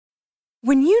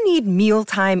When you need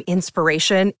mealtime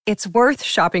inspiration, it's worth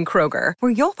shopping Kroger,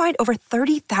 where you'll find over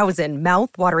 30,000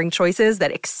 mouth-watering choices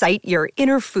that excite your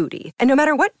inner foodie. And no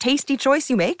matter what tasty choice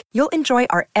you make, you'll enjoy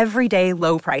our everyday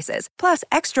low prices, plus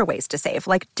extra ways to save,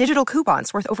 like digital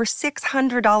coupons worth over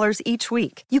 $600 each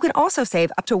week. You can also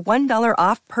save up to $1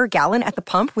 off per gallon at the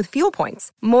pump with fuel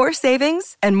points. More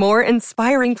savings and more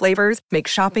inspiring flavors make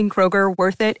shopping Kroger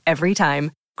worth it every time.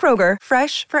 Kroger,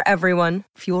 fresh for everyone.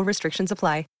 Fuel restrictions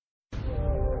apply.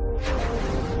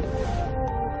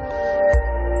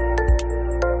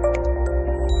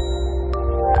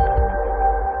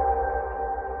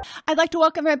 I'd like to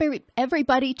welcome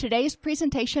everybody to today's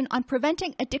presentation on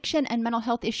preventing addiction and mental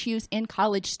health issues in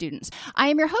college students. I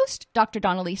am your host, Dr.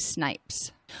 Dawn-Elise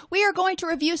Snipes. We are going to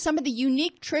review some of the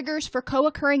unique triggers for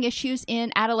co-occurring issues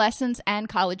in adolescents and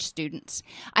college students,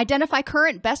 identify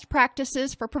current best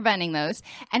practices for preventing those,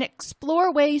 and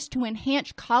explore ways to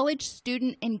enhance college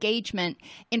student engagement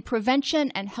in prevention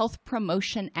and health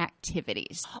promotion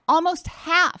activities. Almost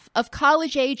half of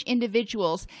college-age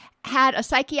individuals had a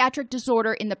psychiatric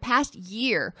disorder in the past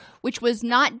year, which was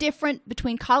not different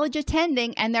between college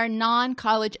attending and their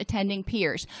non-college attending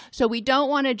peers. So we don't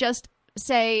want to just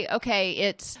say, okay,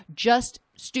 it's just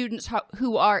students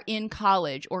who are in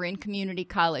college or in community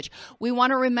college. We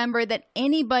want to remember that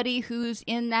anybody who's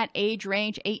in that age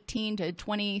range, 18 to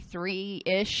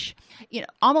 23-ish,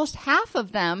 almost half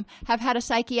of them have had a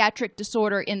psychiatric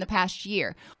disorder in the past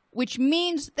year, which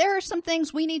means there are some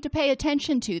things we need to pay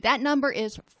attention to. That number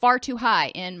is far too high,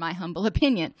 in my humble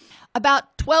opinion.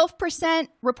 About 12%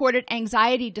 reported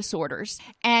anxiety disorders,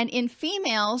 and in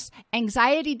females,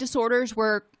 anxiety disorders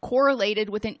were correlated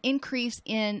with an increase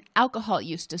in alcohol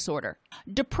use disorder.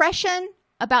 Depression,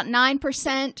 about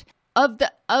 9%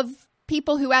 of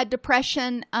people who had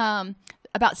depression, about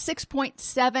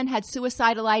 6.7 had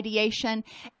suicidal ideation,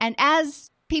 and as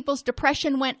people's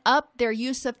depression went up, their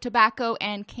use of tobacco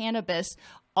and cannabis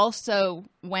also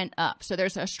went up. So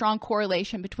there's a strong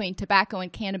correlation between tobacco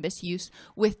and cannabis use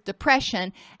with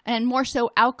depression, and more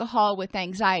so alcohol with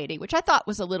anxiety, which I thought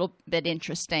was a little bit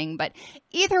interesting. But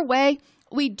either way,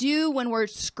 we do, when we're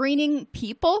screening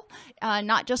people,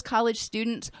 not just college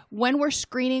students, when we're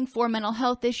screening for mental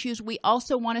health issues, we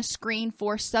also want to screen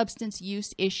for substance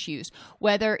use issues,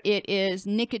 whether it is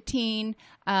nicotine,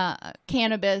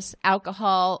 cannabis,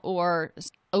 alcohol, or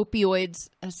opioids,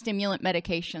 stimulant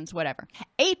medications, whatever.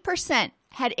 8%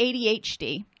 had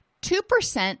ADHD,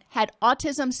 2% had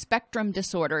autism spectrum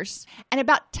disorders, and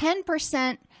about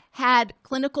 10% had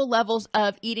clinical levels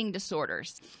of eating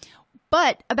disorders.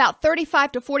 But about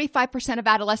 35 to 45% of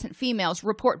adolescent females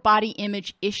report body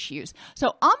image issues.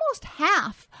 So almost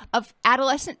half of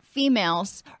adolescent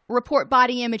females report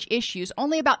body image issues.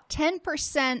 Only about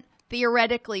 10%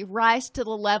 theoretically rise to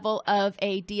the level of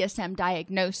a DSM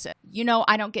diagnosis.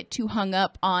 I don't get too hung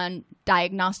up on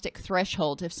diagnostic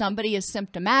thresholds. If somebody is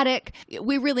symptomatic,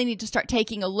 we really need to start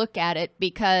taking a look at it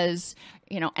because,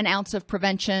 an ounce of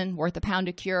prevention worth a pound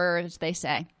of cure, as they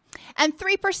say. And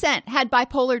 3% had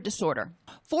bipolar disorder.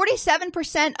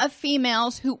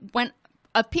 47%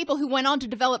 of people who went on to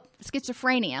develop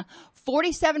schizophrenia,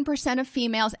 47% of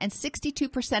females and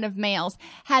 62% of males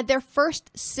had their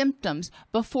first symptoms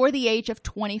before the age of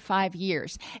 25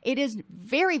 years. It is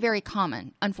very, very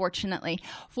common, unfortunately,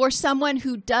 for someone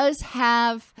who does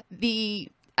have the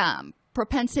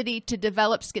propensity to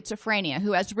develop schizophrenia,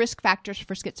 who has risk factors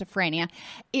for schizophrenia.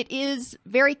 It is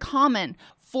very common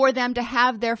for them to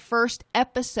have their first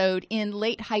episode in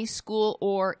late high school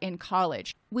or in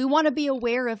college. We want to be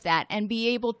aware of that and be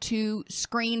able to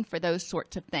screen for those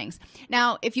sorts of things.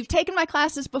 Now, if you've taken my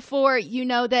classes before, you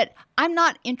know that I'm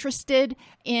not interested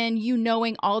in you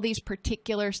knowing all these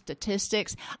particular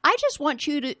statistics. I just want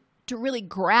you to really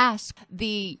grasp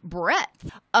the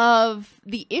breadth of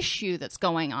the issue that's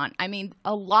going on. I mean,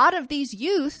 a lot of these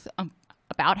youth,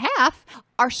 about half,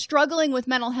 are struggling with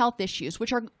mental health issues,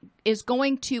 which is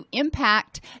going to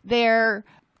impact their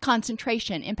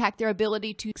concentration, impact their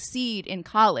ability to succeed in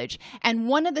college. And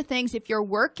one of the things, if you're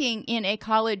working in a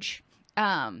college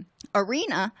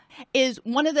arena, is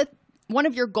one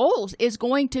of your goals is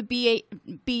going to be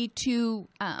to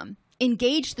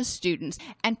engage the students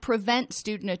and prevent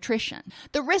student attrition.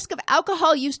 The risk of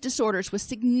alcohol use disorders was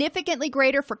significantly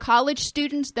greater for college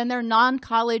students than their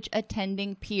non-college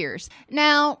attending peers.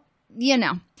 Now,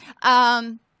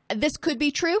 this could be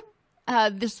true.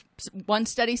 This one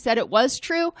study said it was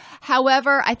true.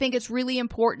 However, I think it's really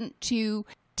important to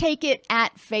take it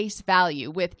at face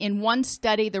value. In one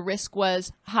study, the risk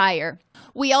was higher.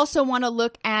 We also want to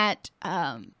look at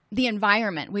the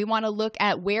environment. We want to look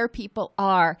at where people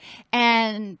are.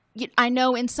 And I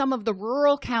know in some of the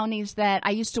rural counties that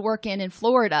I used to work in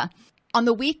Florida, on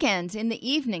the weekends, in the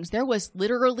evenings, there was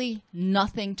literally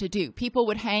nothing to do. People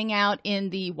would hang out in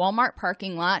the Walmart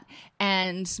parking lot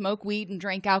and smoke weed and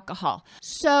drink alcohol.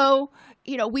 So,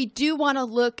 we do want to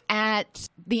look at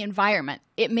the environment.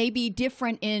 It may be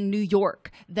different in New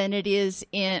York than it is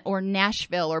or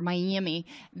Nashville or Miami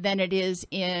than it is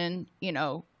in,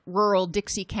 rural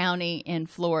Dixie County in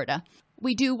Florida.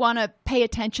 We do want to pay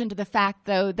attention to the fact,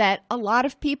 though, that a lot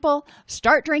of people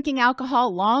start drinking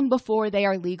alcohol long before they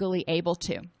are legally able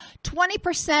to.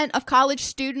 20% of college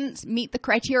students meet the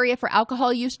criteria for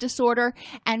alcohol use disorder,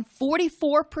 and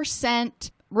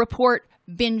 44% report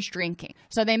binge drinking.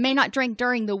 So they may not drink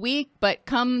during the week, but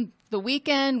come the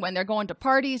weekend when they're going to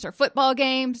parties or football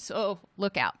games,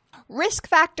 look out. Risk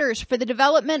factors for the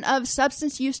development of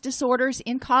substance use disorders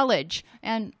in college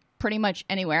and pretty much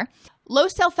anywhere. Low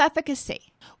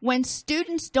self-efficacy. When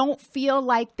students don't feel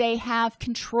like they have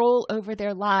control over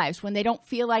their lives, when they don't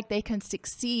feel like they can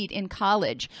succeed in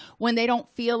college, when they don't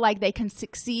feel like they can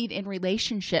succeed in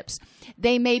relationships,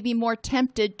 they may be more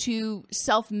tempted to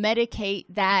self-medicate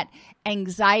that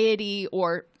anxiety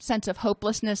or sense of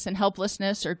hopelessness and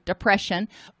helplessness or depression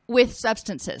with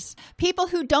substances. People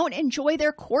who don't enjoy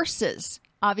their courses,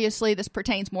 obviously this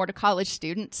pertains more to college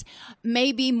students,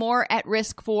 may be more at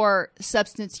risk for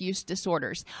substance use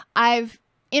disorders. I've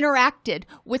interacted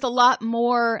with a lot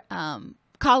more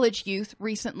college youth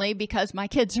recently because my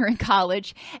kids are in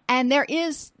college, and there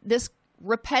is this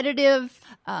repetitive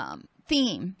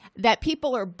theme that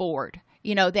people are bored.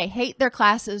 They hate their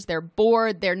classes, they're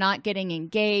bored, they're not getting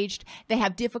engaged, they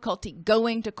have difficulty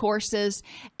going to courses,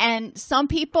 and some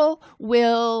people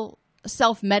will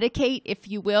self-medicate, if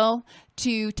you will,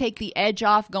 to take the edge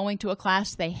off going to a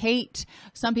class they hate.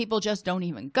 Some people just don't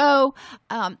even go.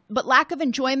 But lack of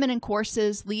enjoyment in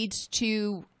courses leads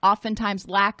to oftentimes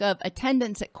lack of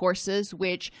attendance at courses,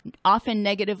 which often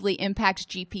negatively impacts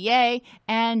GPA,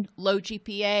 and low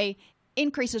GPA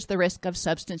increases the risk of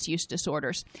substance use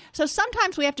disorders. So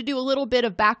sometimes we have to do a little bit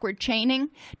of backward chaining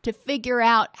to figure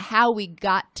out how we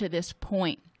got to this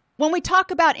point. When we talk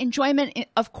about enjoyment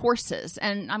of courses,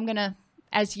 and I'm going to,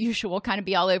 as usual, kind of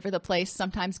be all over the place,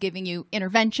 sometimes giving you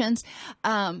interventions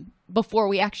before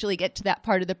we actually get to that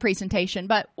part of the presentation,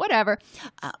 but whatever.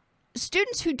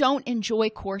 Students who don't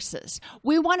enjoy courses,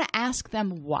 we want to ask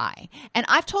them why. And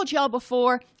I've told y'all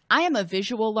before, I am a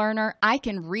visual learner. I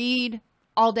can read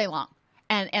all day long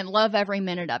and love every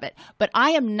minute of it. But I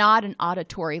am not an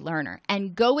auditory learner.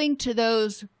 And going to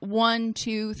those 1,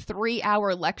 2, 3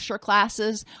 hour lecture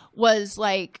classes was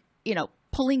like,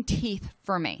 pulling teeth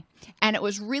for me. And it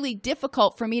was really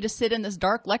difficult for me to sit in this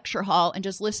dark lecture hall and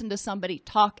just listen to somebody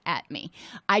talk at me.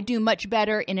 I do much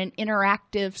better in an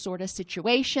interactive sort of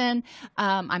situation.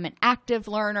 I'm an active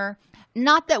learner.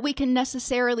 Not that we can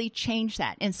necessarily change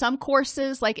that. In some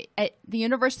courses, like at the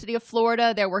University of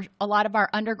Florida, there were a lot of our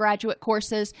undergraduate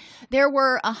courses. There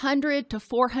were 100 to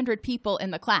 400 people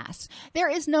in the class. There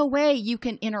is no way you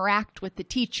can interact with the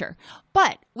teacher,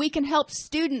 but we can help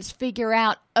students figure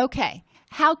out, okay,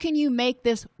 how can you make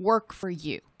this work for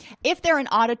you? If they're an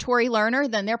auditory learner,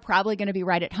 then they're probably going to be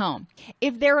right at home.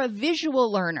 If they're a visual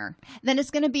learner, then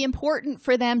it's going to be important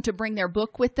for them to bring their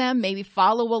book with them, maybe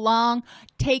follow along,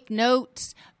 take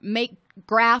notes, make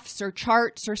graphs or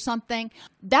charts or something.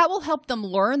 That will help them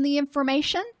learn the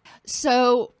information.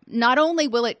 So not only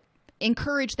will it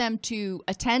encourage them to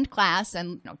attend class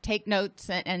and take notes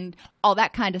and all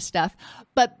that kind of stuff,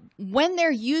 but when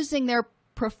they're using their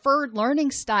preferred learning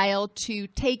style to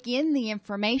take in the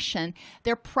information,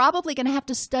 they're probably going to have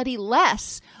to study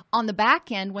less on the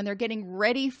back end when they're getting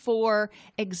ready for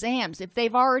exams. If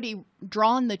they've already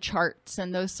drawn the charts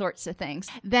and those sorts of things,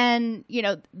 then,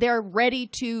 they're ready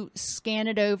to scan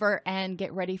it over and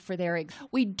get ready for their exam.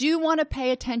 We do want to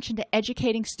pay attention to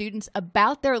educating students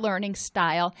about their learning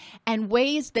style and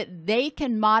ways that they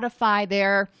can modify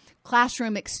their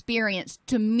classroom experience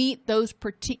to meet those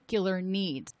particular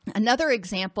needs. Another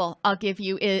example I'll give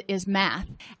you is math.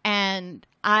 And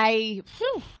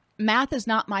math is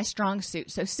not my strong suit.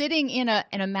 So sitting in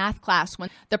a math class when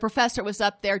the professor was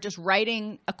up there just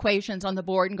writing equations on the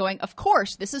board and going, of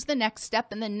course, this is the next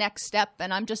step and the next step.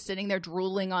 And I'm just sitting there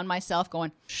drooling on myself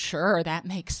going, sure, that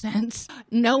makes sense.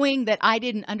 Knowing that I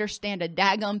didn't understand a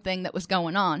daggum thing that was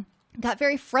going on got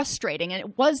very frustrating, and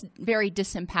it was very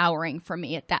disempowering for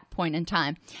me at that point in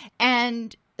time.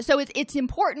 And so it's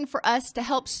important for us to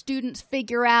help students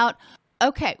figure out,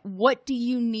 okay, what do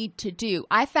you need to do?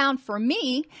 I found for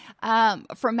me,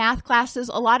 for math classes,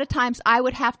 a lot of times I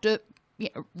would have to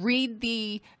read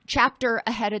the chapter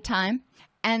ahead of time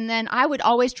And then I would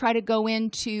always try to go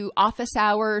into office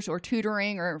hours or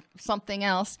tutoring or something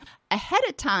else ahead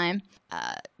of time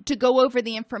to go over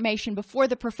the information before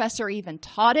the professor even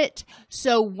taught it.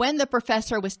 So when the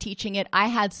professor was teaching it, I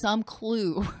had some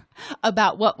clue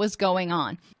about what was going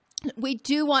on. We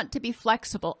do want to be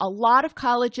flexible. A lot of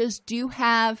colleges do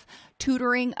have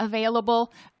tutoring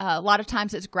available. A lot of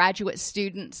times it's graduate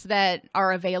students that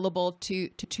are available to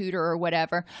tutor or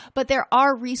whatever. But there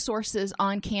are resources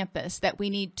on campus that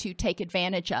we need to take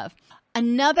advantage of.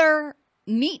 Another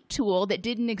neat tool that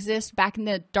didn't exist back in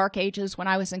the dark ages when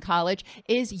I was in college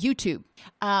is YouTube.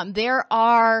 There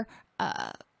are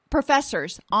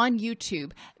professors on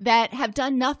YouTube that have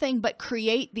done nothing but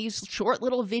create these short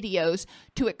little videos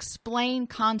to explain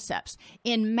concepts.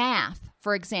 In math,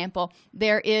 for example,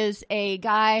 there is a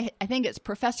guy, I think it's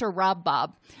Professor Rob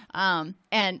Bob,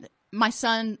 and my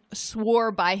son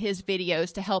swore by his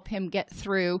videos to help him get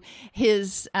through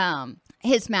his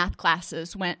math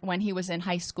classes when he was in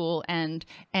high school and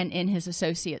in his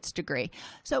associate's degree.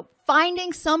 So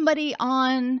finding somebody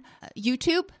on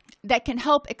YouTube that can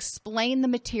help explain the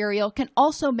material can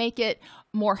also make it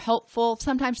more helpful.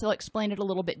 Sometimes they'll explain it a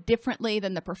little bit differently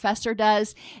than the professor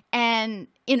does, and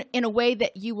in a way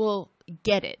that you will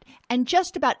get it. And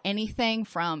just about anything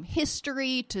from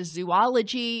history to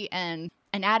zoology and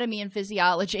anatomy and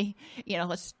physiology,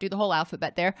 let's do the whole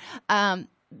alphabet there.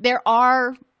 There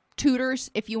are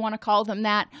tutors, if you want to call them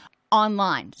that,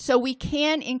 online. So we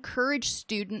can encourage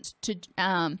students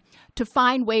to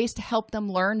find ways to help them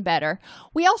learn better.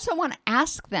 We also want to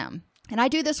ask them, and I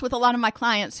do this with a lot of my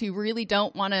clients who really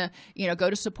don't want to, go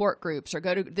to support groups or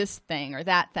go to this thing or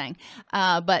that thing,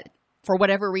 but for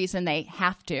whatever reason they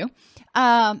have to.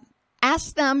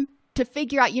 Ask them to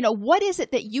figure out, what is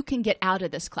it that you can get out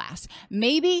of this class?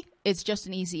 Maybe it's just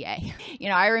an easy A.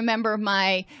 I remember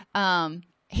my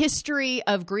history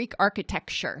of Greek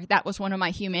architecture. That was one of my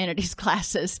humanities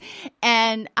classes.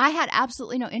 And I had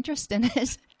absolutely no interest in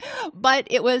it, but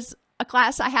it was a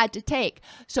class I had to take.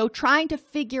 So trying to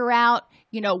figure out,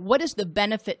 what is the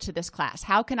benefit to this class?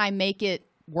 How can I make it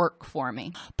work for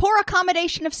me? Poor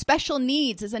accommodation of special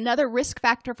needs is another risk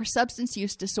factor for substance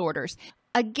use disorders.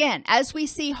 Again, as we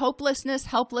see hopelessness,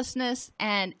 helplessness,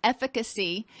 and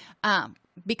efficacy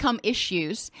become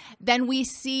issues, then we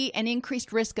see an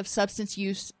increased risk of substance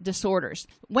use disorders.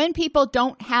 When people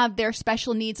don't have their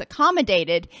special needs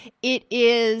accommodated, it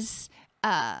is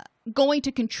going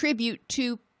to contribute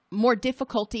to more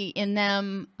difficulty in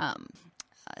them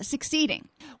succeeding.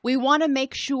 We want to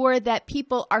make sure that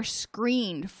people are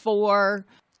screened for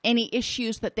any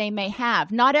issues that they may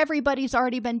have. Not everybody's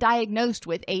already been diagnosed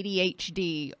with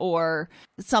ADHD or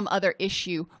some other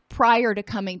issue prior to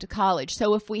coming to college.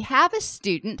 So if we have a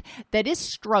student that is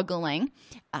struggling,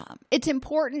 it's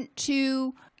important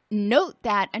to note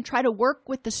that and try to work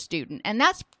with the student. And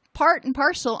that's part and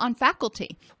parcel on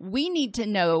faculty. We need to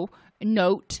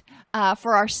note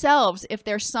for ourselves if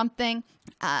there's something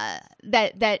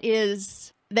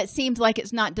that seems like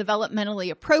it's not developmentally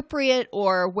appropriate,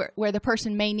 or where the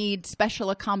person may need special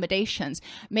accommodations.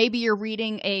 Maybe you're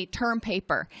reading a term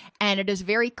paper and it is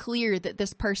very clear that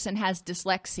this person has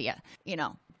dyslexia.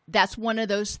 That's one of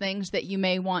those things that you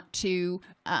may want to,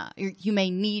 you may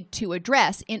need to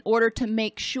address in order to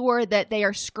make sure that they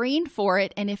are screened for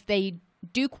it. And if they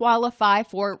do qualify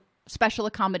for special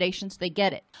accommodations, they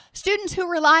get it. Students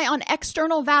who rely on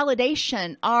external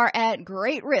validation are at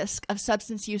great risk of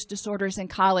substance use disorders in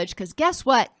college, because guess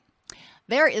what?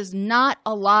 There is not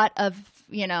a lot of,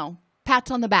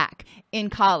 pats on the back in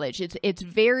college. It's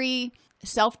very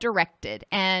self-directed.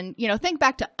 And, think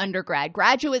back to undergrad.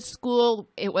 Graduate school,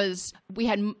 we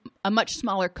had a much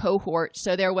smaller cohort,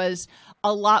 so there was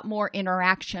a lot more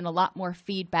interaction, a lot more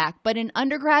feedback. But in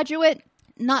undergraduate,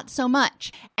 not so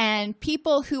much. And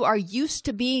people who are used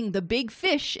to being the big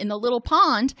fish in the little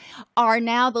pond are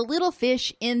now the little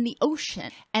fish in the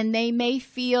ocean. And they may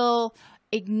feel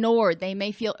ignored. They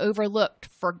may feel overlooked,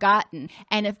 forgotten.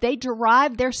 And if they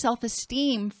derive their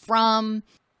self-esteem from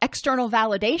external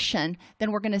validation,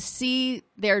 then we're going to see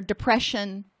their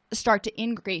depression start to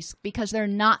increase because they're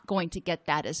not going to get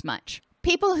that as much.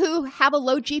 People who have a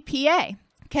low GPA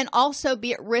can also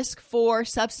be at risk for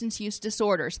substance use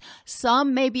disorders.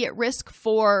 Some may be at risk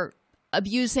for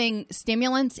abusing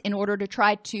stimulants in order to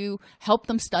try to help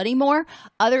them study more.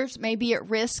 Others may be at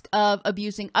risk of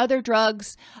abusing other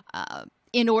drugs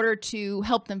in order to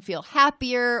help them feel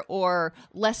happier or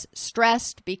less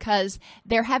stressed because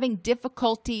they're having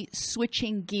difficulty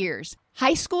switching gears.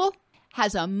 High school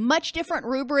has a much different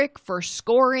rubric for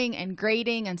scoring and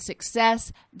grading and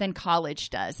success than college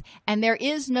does. And there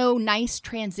is no nice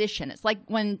transition. It's like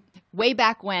way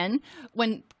back when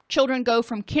children go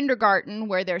from kindergarten,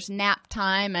 where there's nap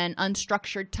time and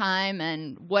unstructured time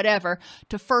and whatever,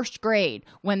 to first grade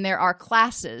when there are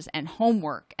classes and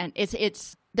homework, and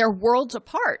they're worlds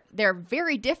apart. They're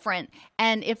very different.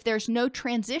 And if there's no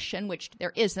transition, which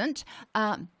there isn't,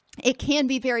 it can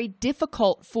be very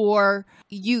difficult for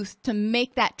youth to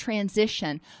make that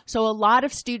transition. So a lot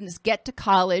of students get to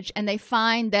college and they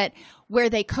find that where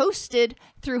they coasted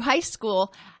through high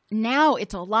school, now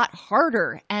it's a lot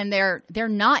harder, and they're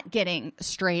not getting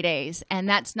straight A's, and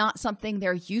that's not something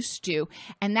they're used to.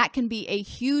 And that can be a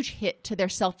huge hit to their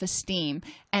self-esteem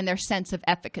and their sense of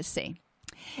efficacy.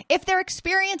 If they're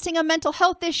experiencing a mental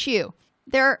health issue,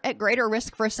 they're at greater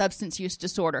risk for a substance use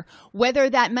disorder, whether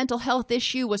that mental health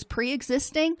issue was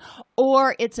pre-existing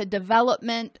or it's a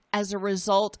development as a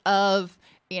result of,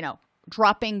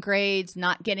 dropping grades,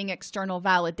 not getting external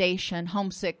validation,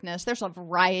 homesickness. There's a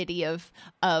variety of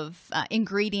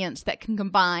ingredients that can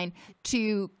combine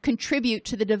to contribute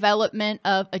to the development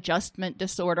of adjustment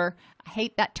disorder. I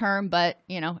hate that term, but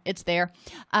it's there,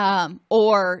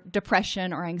 or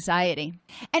depression or anxiety.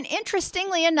 And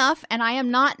interestingly enough, and I am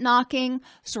not knocking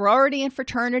sorority and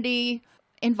fraternity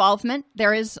involvement,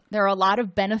 there are a lot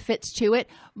of benefits to it,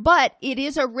 but it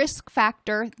is a risk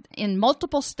factor in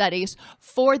multiple studies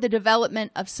for the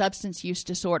development of substance use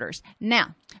disorders.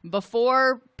 Now,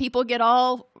 before people get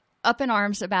all up in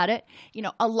arms about it,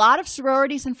 a lot of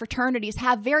sororities and fraternities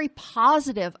have very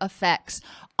positive effects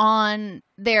on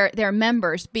their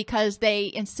members because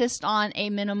they insist on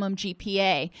a minimum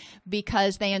GPA,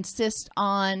 because they insist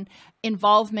on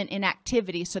involvement in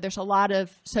activities. So there's a lot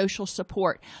of social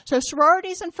support. So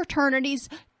sororities and fraternities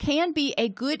can be a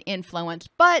good influence,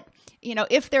 but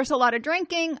if there's a lot of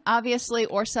drinking, obviously,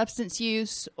 or substance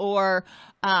use, or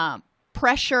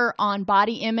pressure on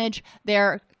body image,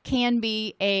 there can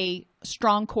be a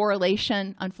strong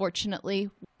correlation, unfortunately,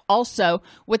 also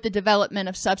with the development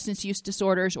of substance use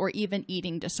disorders or even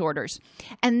eating disorders.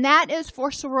 And that is for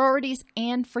sororities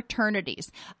and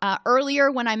fraternities.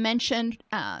 Earlier, when I mentioned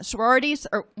sororities,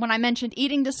 or when I mentioned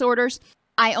eating disorders,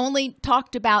 I only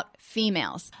talked about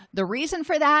females. The reason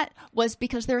for that was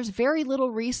because there's very little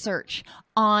research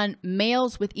on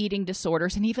males with eating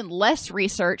disorders, and even less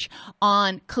research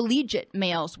on collegiate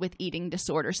males with eating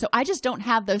disorders. So I just don't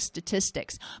have those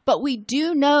statistics. But we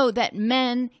do know that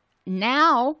men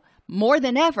now, more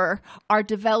than ever, are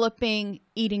developing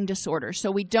eating disorders. So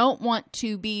we don't want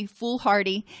to be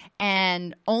foolhardy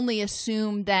and only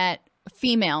assume that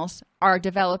females are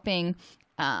developing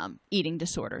eating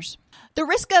disorders. The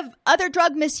risk of other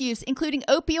drug misuse, including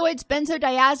opioids,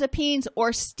 benzodiazepines,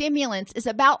 or stimulants, is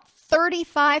about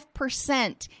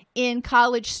 35% in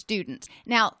college students.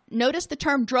 Now, notice the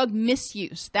term drug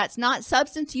misuse. That's not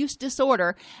substance use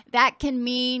disorder. That can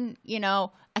mean,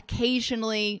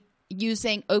 occasionally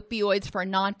using opioids for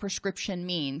non-prescription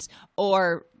means,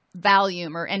 or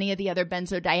Valium or any of the other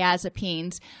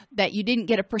benzodiazepines that you didn't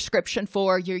get a prescription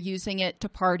for, you're using it to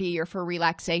party or for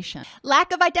relaxation.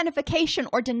 Lack of identification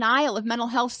or denial of mental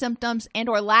health symptoms and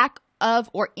or lack of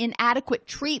or inadequate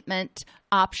treatment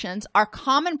options are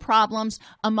common problems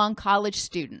among college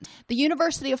students. The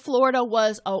University of Florida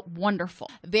was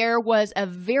wonderful. There was a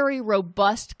very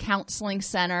robust counseling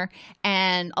center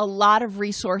and a lot of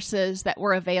resources that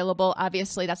were available.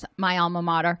 Obviously, that's my alma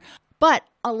mater. But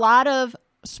a lot of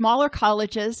smaller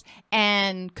colleges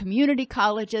and community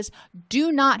colleges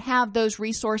do not have those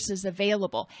resources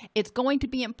available. It's going to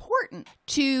be important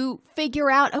to figure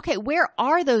out, okay, where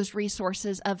are those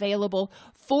resources available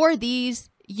for these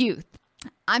youth?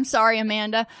 I'm sorry,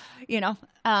 Amanda,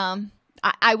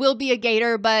 I will be a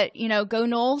Gator, but, go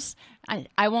Noles.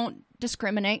 I won't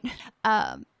discriminate.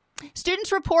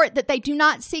 Students report that they do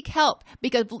not seek help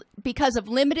because of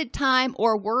limited time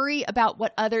or worry about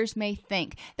what others may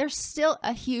think. There's still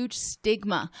a huge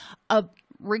stigma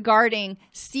regarding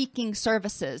seeking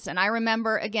services. And I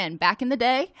remember, again, back in the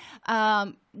day,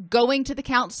 going to the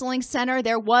counseling center,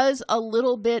 there was a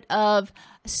little bit of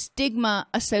stigma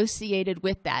associated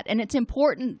with that. And it's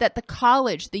important that the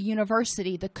college, the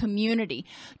university, the community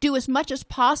do as much as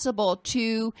possible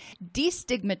to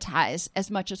destigmatize as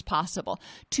much as possible,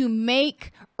 to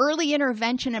make early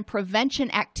intervention and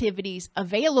prevention activities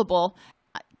available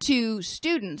to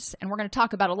students, and we're going to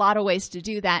talk about a lot of ways to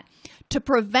do that, to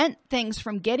prevent things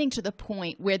from getting to the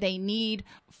point where they need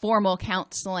formal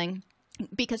counseling,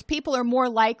 because people are more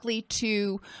likely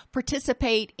to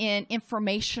participate in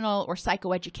informational or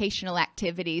psychoeducational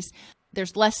activities.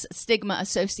 There's less stigma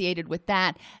associated with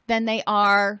that than they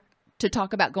are to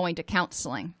talk about going to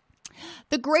counseling.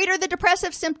 The greater the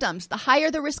depressive symptoms, the higher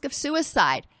the risk of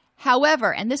suicide.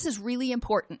 However, and this is really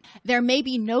important, there may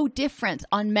be no difference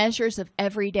on measures of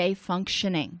everyday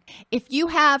functioning. If you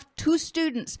have two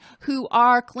students who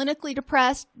are clinically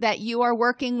depressed that you are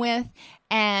working with,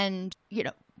 and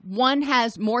one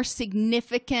has more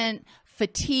significant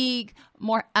fatigue,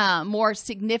 more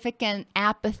significant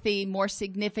apathy, more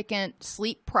significant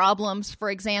sleep problems,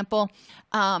 for example,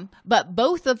 but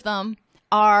both of them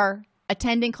are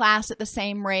attending class at the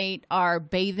same rate, are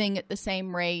bathing at the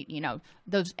same rate,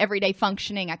 those everyday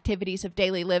functioning activities of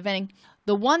daily living.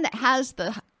 The one that has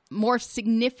the more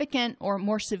significant or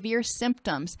more severe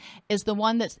symptoms is the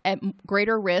one that's at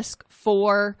greater risk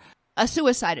for a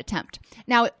suicide attempt.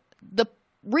 Now, the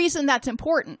reason that's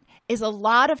important is a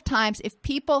lot of times if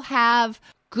people have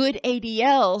good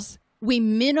ADLs, we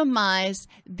minimize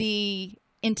the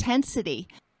intensity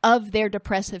of their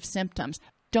depressive symptoms.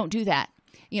 Don't do that.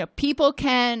 People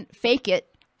can fake it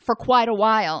for quite a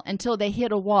while until they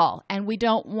hit a wall, and we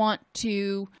don't want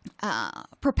to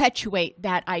perpetuate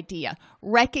that idea.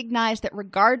 Recognize that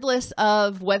regardless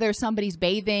of whether somebody's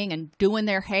bathing and doing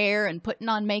their hair and putting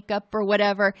on makeup or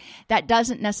whatever, that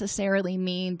doesn't necessarily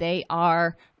mean they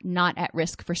are not at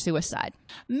risk for suicide.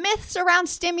 Myths around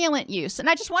stimulant use. And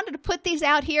I just wanted to put these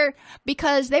out here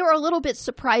because they were a little bit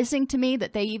surprising to me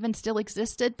that they even still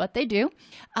existed, but they do.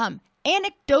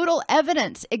 Anecdotal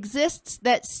evidence exists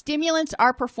that stimulants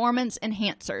are performance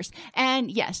enhancers. And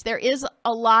yes, there is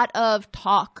a lot of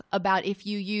talk about if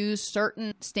you use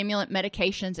certain stimulant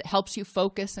medications, it helps you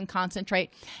focus and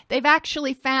concentrate. They've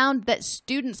actually found that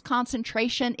students'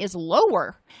 concentration is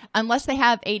lower unless they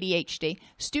have ADHD.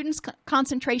 Students'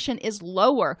 concentration is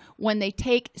lower when they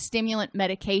take stimulant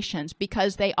medications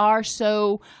because they are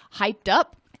so hyped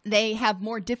up. They have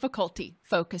more difficulty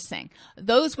focusing.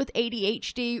 Those with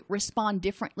ADHD respond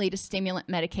differently to stimulant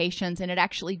medications, and it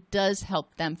actually does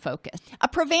help them focus. A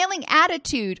prevailing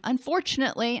attitude,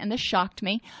 unfortunately, and this shocked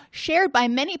me, shared by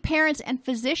many parents and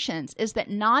physicians is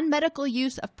that non-medical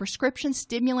use of prescription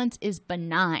stimulants is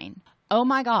benign. Oh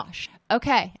my gosh.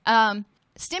 Okay.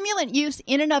 Stimulant use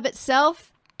in and of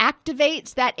itself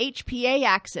activates that HPA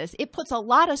axis. It puts a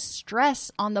lot of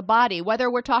stress on the body, whether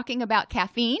we're talking about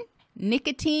caffeine,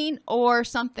 nicotine, or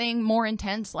something more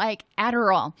intense like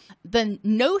Adderall. The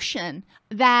notion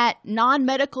that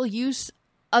non-medical use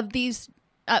of these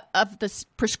of the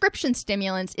prescription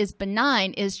stimulants is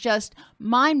benign is just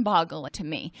mind-boggling to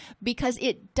me because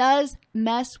it does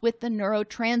mess with the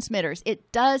neurotransmitters.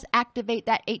 It does activate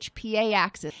that HPA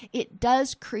axis. It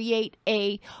does create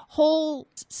a whole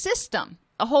system,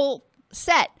 a whole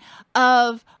set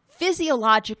of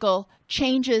physiological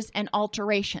changes and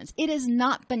alterations. It is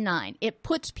not benign. It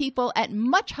puts people at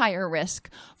much higher risk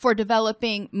for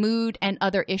developing mood and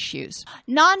other issues.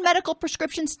 Non-medical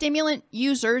prescription stimulant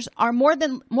users are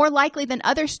more likely than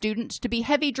other students to be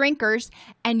heavy drinkers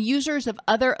and users of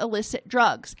other illicit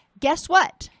drugs. Guess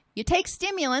what? You take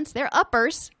stimulants, they're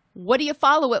uppers. What do you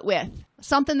follow it with?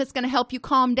 Something that's going to help you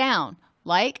calm down.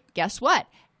 Like, guess what?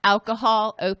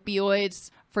 Alcohol,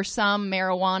 opioids, for some,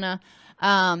 marijuana.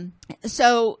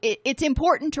 So it's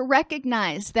important to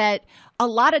recognize that a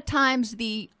lot of times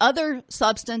the other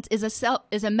substance is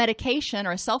a medication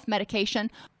or a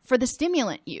self-medication for the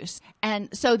stimulant use.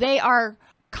 And so they are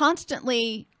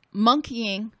constantly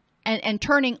monkeying and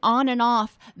turning on and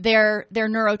off their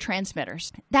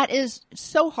neurotransmitters. That is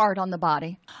so hard on the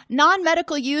body.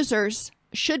 Non-medical users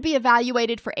should be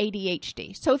evaluated for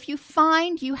ADHD. So if you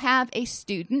find you have a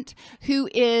student who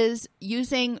is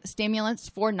using stimulants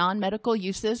for non-medical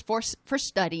uses for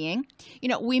studying,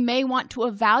 we may want to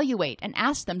evaluate and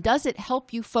ask them, does it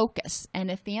help you focus?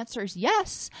 And if the answer is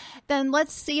yes, then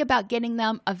let's see about getting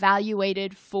them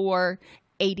evaluated for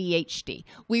ADHD.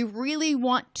 We really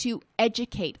want to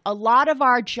educate. A lot of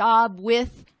our job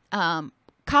with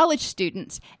college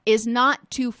students is not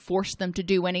to force them to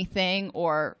do anything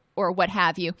or what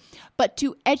have you, but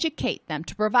to educate them,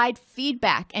 to provide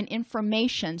feedback and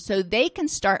information so they can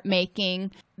start making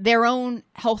their own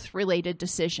health-related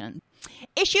decisions.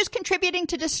 Issues contributing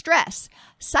to distress,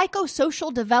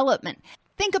 psychosocial development.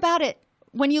 Think about it.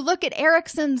 When you look at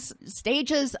Erikson's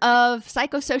stages of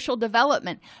psychosocial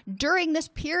development, during this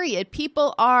period,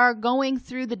 people are going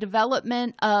through the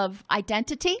development of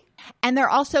identity, and they're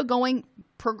also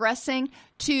progressing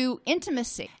to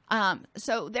intimacy.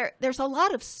 So there's a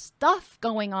lot of stuff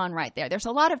going on right there. There's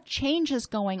a lot of changes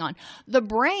going on. The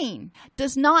brain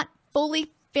does not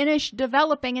fully finish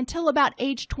developing until about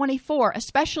age 24,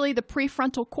 especially the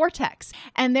prefrontal cortex.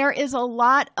 And there is a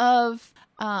lot of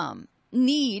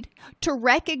need to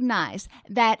recognize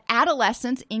that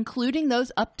adolescents, including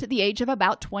those up to the age of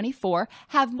about 24,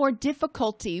 have more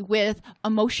difficulty with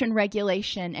emotion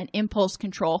regulation and impulse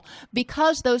control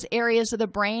because those areas of the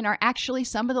brain are actually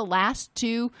some of the last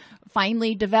to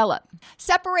finally develop.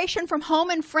 Separation from home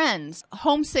and friends,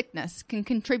 homesickness can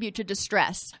contribute to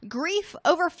distress. Grief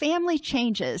over family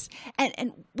changes.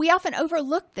 And we often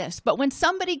overlook this, but when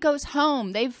somebody goes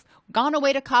home, they've gone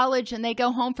away to college and they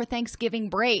go home for Thanksgiving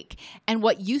break, and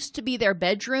what used to be their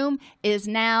bedroom is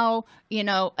now,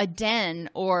 a den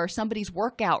or somebody's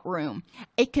workout room.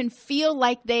 It can feel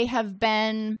like they have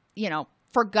been,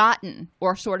 forgotten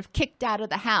or sort of kicked out of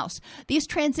the house. These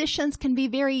transitions can be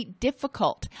very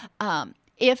difficult.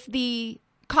 If the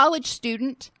college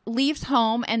student leaves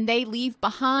home and they leave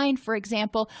behind, for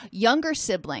example, younger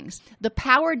siblings, the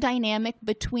power dynamic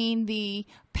between the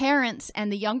parents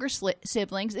and the younger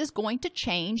siblings is going to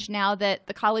change now that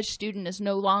the college student is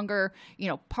no longer,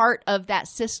 part of that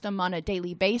system on a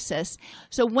daily basis.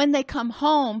 So when they come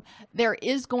home, there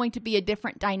is going to be a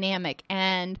different dynamic,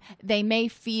 and they may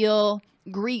feel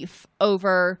grief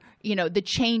over, the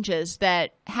changes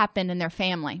that happen in their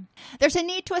family. There's a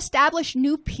need to establish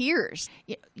new peers.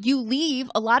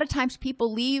 A lot of times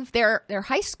people leave their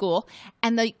high school,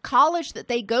 and the college that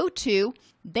they go to,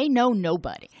 they know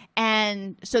nobody.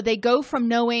 And so they go from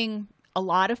knowing a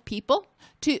lot of people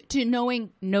to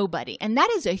knowing nobody. And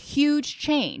that is a huge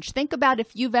change. Think about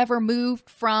if you've ever moved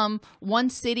from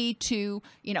one city to,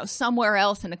 somewhere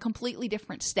else in a completely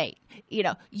different state.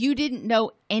 You didn't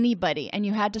know anybody and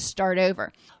you had to start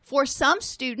over. For some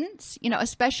students,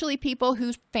 especially people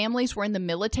whose families were in the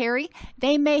military,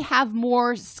 they may have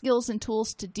more skills and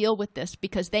tools to deal with this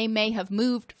because they may have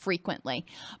moved frequently.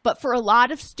 But for a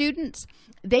lot of students,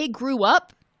 they grew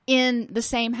up in the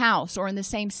same house or in the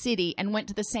same city and went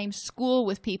to the same school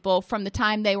with people from the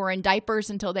time they were in diapers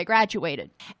until they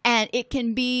graduated. And it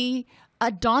can be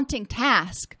a daunting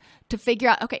task to figure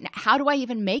out, okay, now how do I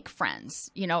even make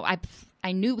friends?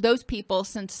 I knew those people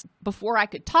since before I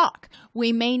could talk.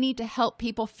 We may need to help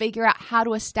people figure out how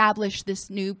to establish this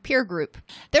new peer group.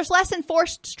 There's less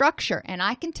enforced structure, and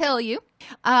I can tell you,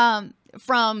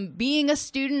 from being a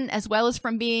student as well as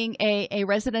from being a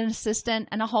resident assistant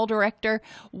and a hall director,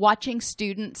 watching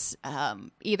students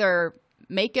either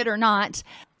make it or not,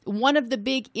 one of the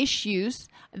big issues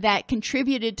that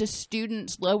contributed to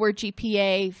students' lower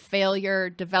GPA, failure,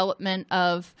 development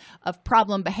of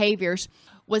problem behaviors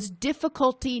was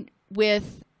difficulty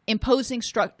with imposing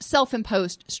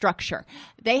self-imposed structure.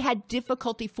 They had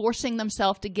difficulty forcing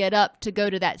themselves to get up to go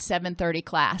to that 7:30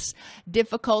 class,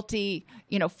 difficulty,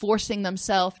 forcing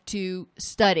themselves to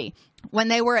study. When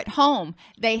they were at home,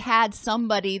 they had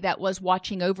somebody that was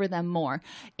watching over them more.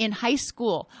 In high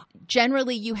school,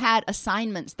 generally you had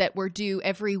assignments that were due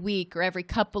every week or every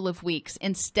couple of weeks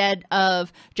instead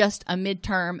of just a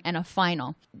midterm and a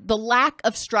final. The lack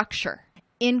of structure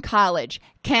in college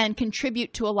can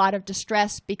contribute to a lot of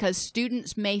distress because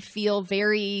students may feel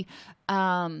very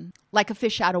like a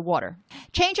fish out of water.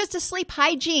 Changes to sleep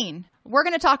hygiene. We're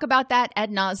going to talk about that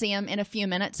ad nauseum in a few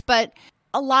minutes, but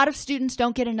a lot of students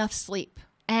don't get enough sleep.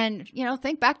 And,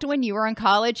 think back to when you were in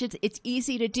college. It's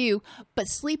easy to do, but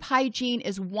sleep hygiene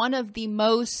is one of the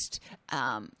most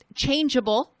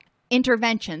changeable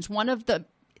interventions, one of the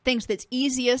things that's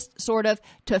easiest sort of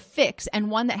to fix,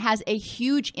 and one that has a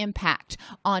huge impact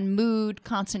on mood,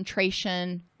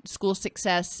 concentration, school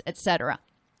success, etc.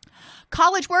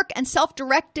 College work and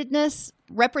self-directedness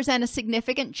represent a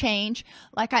significant change.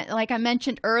 Like I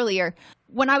mentioned earlier,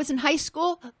 when I was in high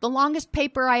school, the longest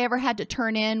paper I ever had to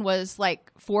turn in was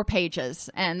like 4 pages,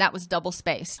 and that was double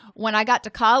spaced. When I got to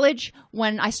college,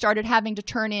 when I started having to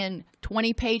turn in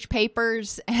 20-page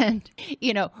papers and,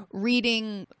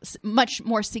 reading much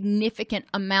more significant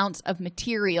amounts of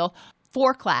material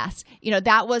for class,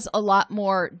 that was a lot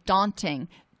more daunting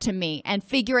to me, and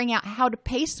figuring out how to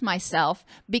pace myself,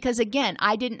 because again,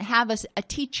 I didn't have a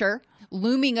teacher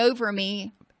looming over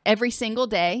me every single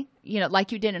day,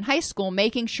 like you did in high school,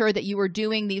 making sure that you were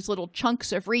doing these little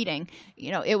chunks of reading.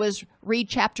 It was read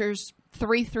chapters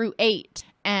 3 through 8,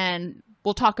 and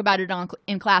we'll talk about it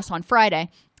in class on Friday.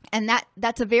 And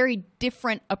that's a very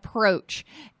different approach.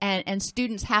 And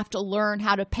students have to learn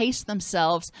how to pace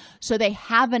themselves so they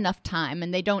have enough time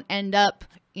and they don't end up,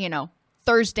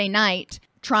 Thursday night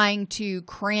trying to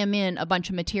cram in a bunch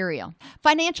of material.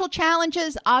 Financial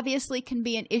challenges obviously can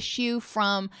be an issue,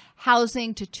 from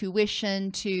housing to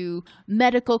tuition to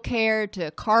medical care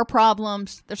to car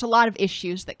problems. There's a lot of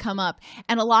issues that come up.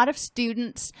 And a lot of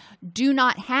students do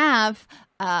not have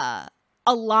a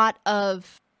lot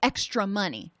of extra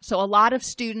money. So a lot of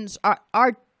students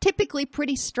are typically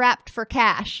pretty strapped for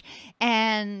cash,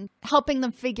 and helping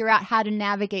them figure out how to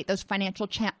navigate those financial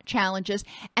challenges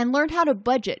and learn how to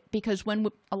budget. Because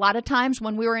a lot of times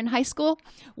when we were in high school,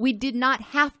 we did not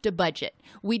have to budget.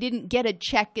 We didn't get a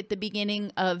check at the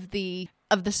beginning of the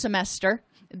semester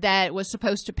that was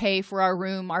supposed to pay for our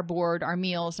room, our board, our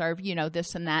meals, our,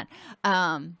 this and that.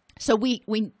 So we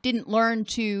didn't learn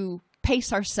to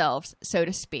pace ourselves, so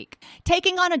to speak.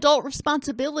 Taking on adult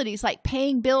responsibilities like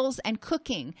paying bills and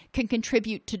cooking can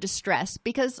contribute to distress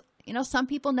because, some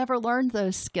people never learned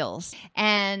those skills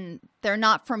and they're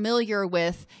not familiar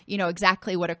with,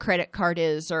 exactly what a credit card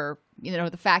is, or,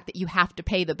 the fact that you have to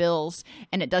pay the bills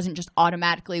and it doesn't just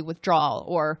automatically withdraw,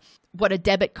 or what a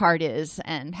debit card is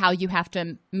and how you have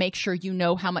to make sure you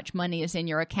know how much money is in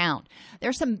your account.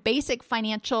 There's some basic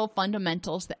financial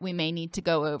fundamentals that we may need to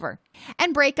go over.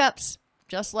 And breakups,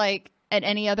 just like at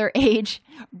any other age,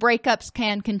 breakups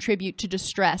can contribute to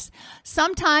distress.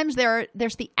 Sometimes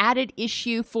there's the added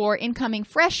issue for incoming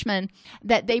freshmen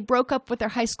that they broke up with their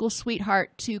high school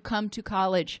sweetheart to come to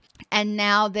college. And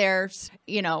now there's,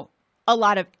 a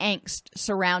lot of angst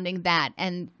surrounding that.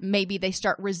 And maybe they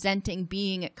start resenting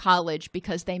being at college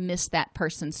because they miss that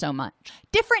person so much.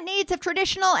 Different needs of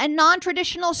traditional and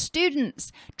non-traditional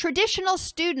students. Traditional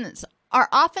students are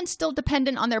often still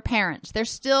dependent on their parents. They're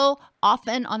still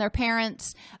often on their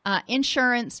parents'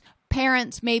 insurance.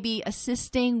 Parents may be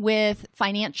assisting with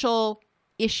financial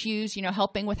issues,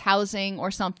 helping with housing or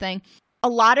something. A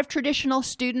lot of traditional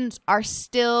students are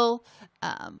still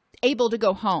able to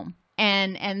go home.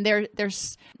 And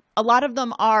there's a lot of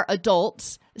them are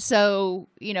adults. So,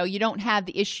 you don't have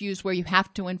the issues where you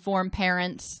have to inform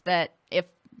parents that if,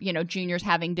 junior's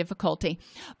having difficulty,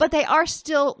 but they are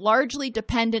still largely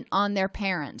dependent on their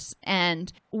parents.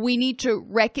 And we need to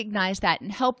recognize that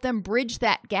and help them bridge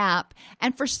that gap.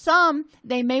 And for some,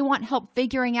 they may want help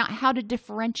figuring out how to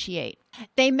differentiate.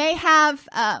 They may have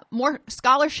more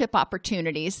scholarship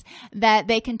opportunities that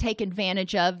they can take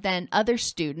advantage of than other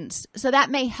students. So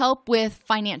that may help with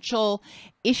financial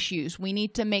issues. We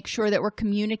need to make sure that we're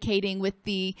communicating with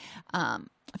the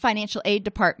financial aid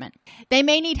department. They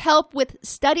may need help with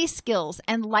study skills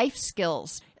and life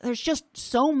skills. There's just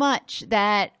so much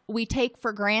that we take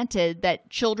for granted that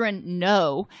children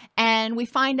know, and we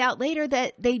find out later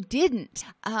that they didn't.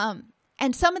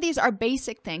 And some of these are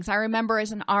basic things. I remember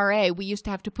as an RA, we used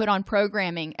to have to put on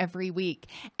programming every week.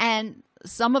 And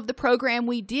some of the program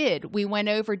we did, we went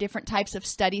over different types of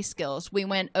study skills. We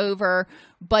went over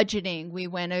budgeting. We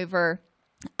went over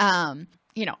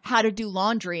how to do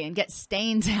laundry and get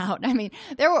stains out. I mean,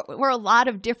 there were a lot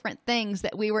of different things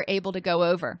that we were able to go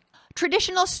over.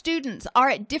 Traditional students are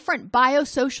at different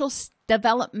biosocial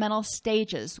developmental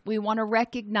stages. We want to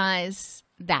recognize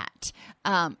that.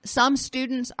 Some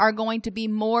students are going to be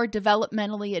more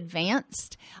developmentally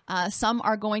advanced. Some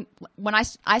are going, when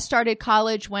I started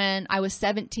college when I was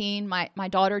 17, my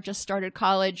daughter just started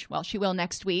college. Well, she will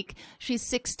next week. She's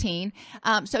 16.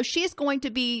 So she's going to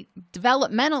be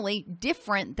developmentally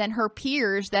different than her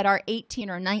peers that are 18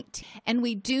 or 19. And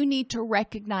we do need to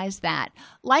recognize that.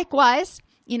 Likewise,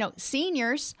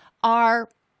 seniors are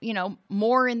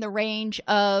more in the range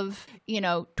of,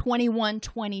 21,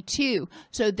 22.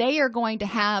 So they are going to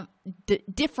have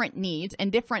different needs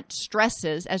and different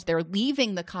stresses as they're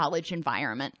leaving the college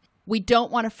environment. We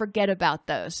don't want to forget about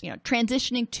those.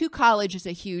 Transitioning to college is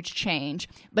a huge change,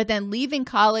 but then leaving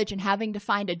college and having to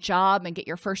find a job and get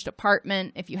your first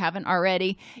apartment, if you haven't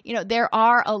already, there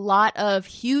are a lot of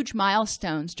huge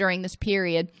milestones during this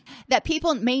period that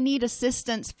people may need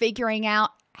assistance figuring out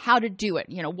how to do it.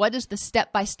 What is the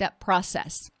step-by-step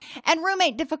process? And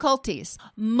roommate difficulties.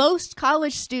 Most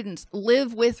college students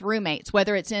live with roommates,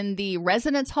 whether it's in the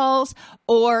residence halls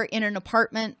or in an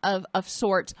apartment of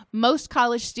sorts. Most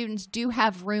college students do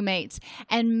have roommates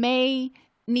and may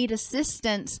need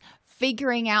assistance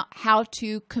figuring out how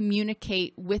to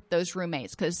communicate with those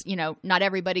roommates because, not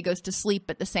everybody goes to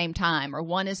sleep at the same time, or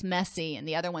one is messy and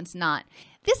the other one's not.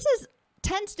 This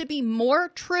tends to be more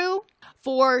true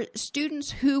for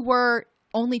students who were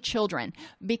only children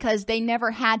because they never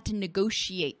had to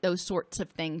negotiate those sorts of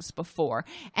things before.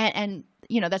 And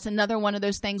that's another one of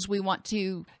those things we want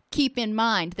to keep in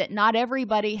mind, that not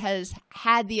everybody has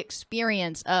had the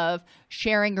experience of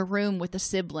sharing a room with a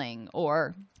sibling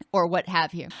or what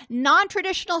have you.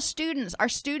 Non-traditional students are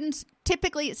students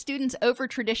Typically, it's students over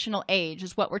traditional age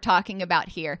is what we're talking about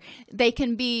here. They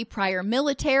can be prior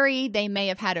military. They may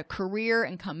have had a career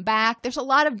and come back. There's a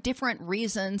lot of different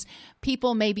reasons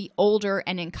people may be older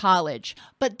and in college.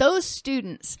 But those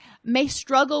students may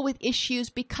struggle with issues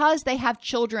because they have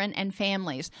children and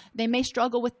families. They may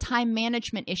struggle with time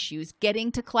management issues,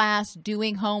 getting to class,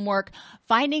 doing homework,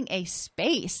 finding a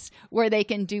space where they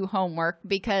can do homework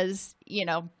because,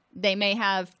 they may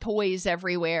have toys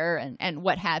everywhere and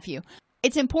what have you.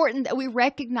 It's important that we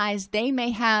recognize they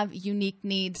may have unique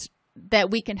needs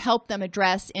that we can help them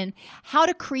address in how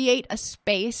to create a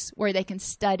space where they can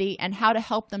study and how to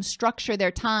help them structure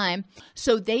their time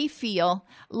so they feel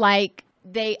like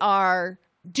they are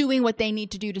doing what they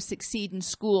need to do to succeed in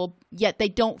school, yet they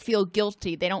don't feel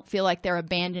guilty. They don't feel like they're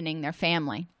abandoning their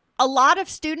family. A lot of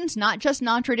students, not just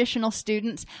non-traditional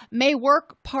students, may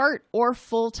work part or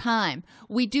full time.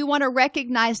 We do want to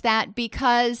recognize that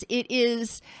because it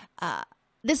is,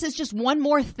 this is just one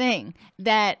more thing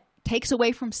that takes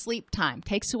away from sleep time,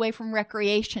 takes away from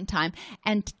recreation time,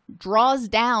 and draws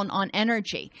down on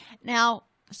energy. Now,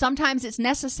 sometimes it's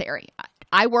necessary.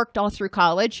 I worked all through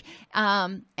college,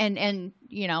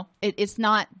 it's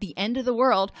not the end of the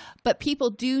world, but people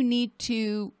do need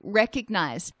to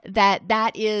recognize that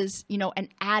that is, an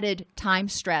added time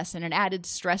stress and an added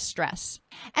stress.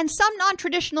 And some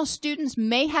non-traditional students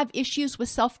may have issues with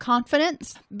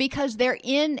self-confidence because they're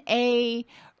in a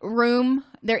room,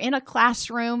 they're in a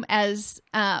classroom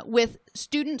with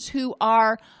students who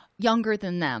are younger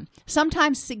than them,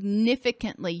 sometimes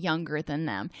significantly younger than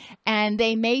them, and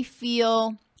they may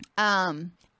feel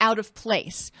out of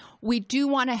place. We do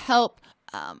want to help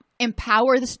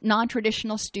empower the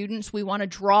non-traditional students. We want to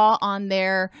draw on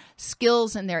their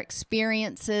skills and their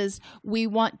experiences. We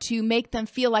want to make them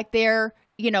feel like they're,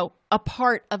 a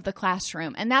part of the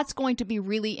classroom. And that's going to be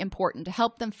really important to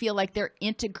help them feel like they're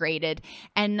integrated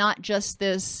and not just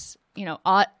this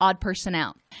odd person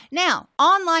out. Now,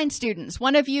 online students.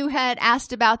 One of you had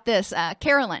asked about this,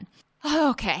 Carolyn.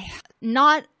 Okay,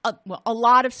 a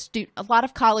lot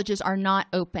of colleges are not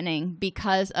opening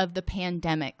because of the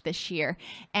pandemic this year,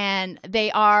 and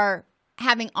they are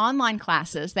having online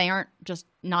classes. They aren't just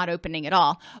not opening at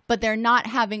all, but they're not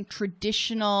having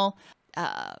traditional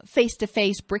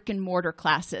face-to-face brick and mortar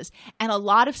classes, and a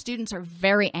lot of students are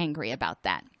very angry about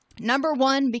that. Number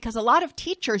one, because a lot of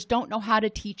teachers don't know how to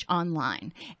teach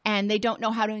online and they don't know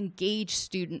how to engage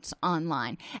students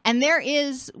online. And there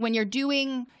is, when you're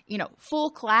doing, full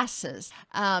classes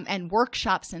and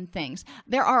workshops and things,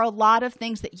 there are a lot of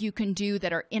things that you can do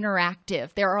that are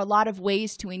interactive. There are a lot of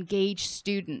ways to engage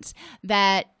students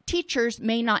that teachers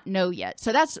may not know yet.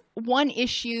 So that's one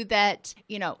issue that,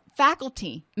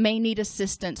 faculty may need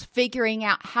assistance figuring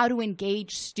out how to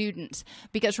engage students.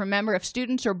 Because remember, if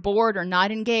students are bored or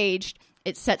not engaged,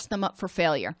 it sets them up for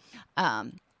failure.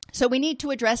 So we need to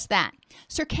address that.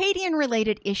 Circadian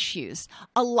related issues.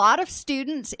 A lot of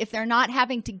students, if they're not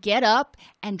having to get up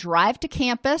and drive to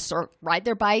campus or ride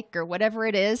their bike or whatever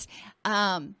it is,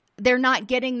 they're not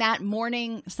getting that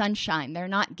morning sunshine. They're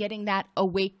not getting that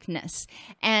awakeness.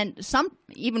 And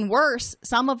even worse,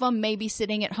 some of them may be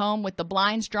sitting at home with the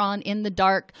blinds drawn in the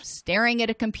dark, staring at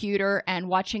a computer and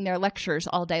watching their lectures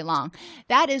all day long.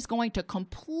 That is going to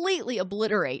completely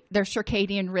obliterate their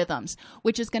circadian rhythms,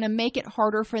 which is going to make it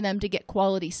harder for them to get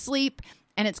quality sleep,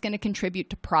 and it's going to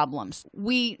contribute to problems.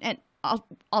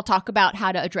 I'll talk about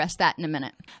how to address that in a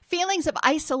minute. Feelings of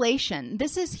isolation.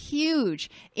 This is huge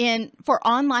for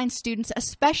online students,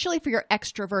 especially for your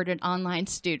extroverted online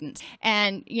students.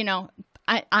 And,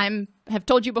 I have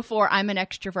told you before, I'm an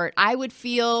extrovert. I would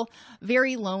feel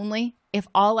very lonely if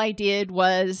all I did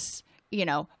was,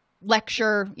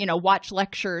 lecture, watch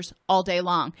lectures all day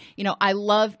long. I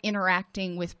love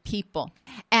interacting with people.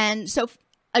 And so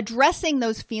addressing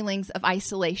those feelings of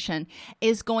isolation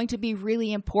is going to be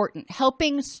really important.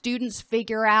 Helping students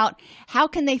figure out how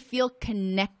can they feel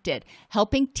connected.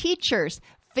 Helping teachers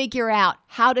figure out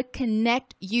how to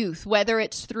connect youth, whether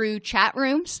it's through chat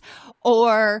rooms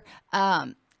or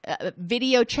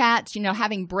video chats,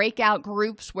 having breakout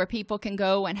groups where people can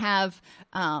go and have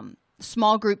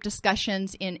small group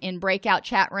discussions in breakout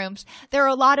chat rooms. There are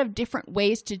a lot of different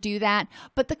ways to do that,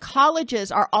 but the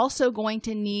colleges are also going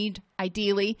to need,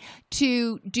 ideally,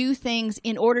 to do things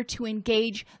in order to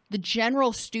engage the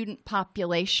general student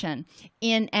population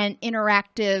in an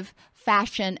interactive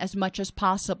fashion as much as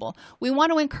possible. We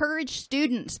want to encourage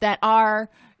students that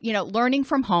are, learning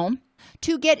from home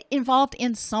to get involved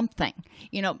in something.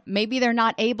 Maybe they're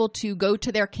not able to go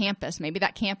to their campus. Maybe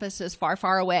that campus is far,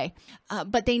 far away.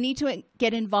 But they need to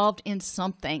get involved in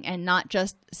something and not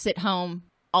just sit home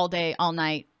all day, all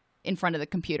night in front of the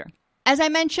computer. As I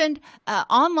mentioned,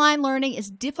 online learning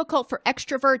is difficult for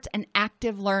extroverts and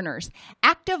active learners.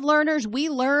 Active learners, we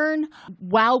learn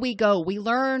while we go. We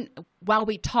learn while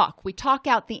we talk. We talk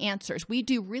out the answers. We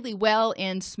do really well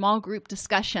in small group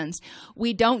discussions.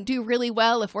 We don't do really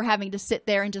well if we're having to sit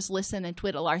there and just listen and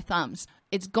twiddle our thumbs.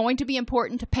 It's going to be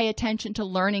important to pay attention to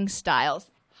learning styles.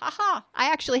 Haha,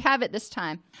 I actually have it this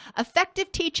time.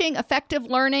 Effective Teaching, Effective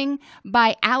Learning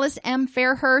by Alice M.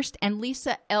 Fairhurst and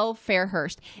Lisa L.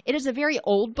 Fairhurst. It is a very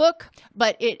old book,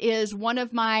 but it is one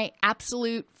of my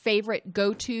absolute favorite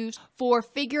go-tos for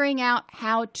figuring out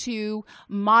how to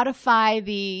modify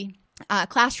the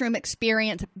classroom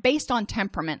experience based on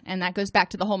temperament. And that goes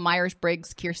back to the whole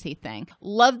Myers-Briggs-Keirsey thing.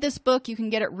 Love this book. You can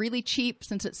get it really cheap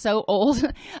since it's so old.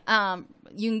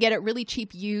 You can get it really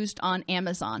cheap used on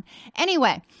Amazon.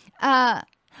 Anyway,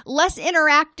 less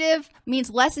interactive means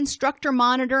less instructor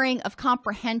monitoring of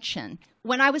comprehension.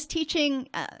 When I was teaching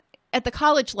at the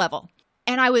college level,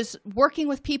 and I was working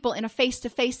with people in a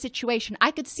face-to-face situation,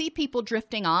 I could see people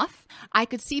drifting off. I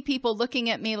could see people looking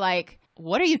at me like,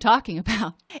 what are you talking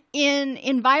about? In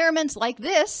environments like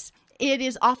this, it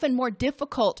is often more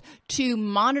difficult to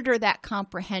monitor that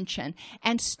comprehension,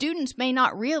 and students may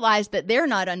not realize that they're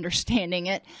not understanding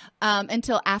it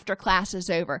until after class is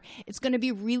over. It's going to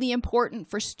be really important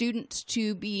for students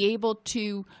to be able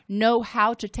to know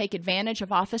how to take advantage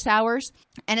of office hours,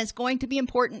 and it's going to be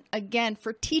important, again,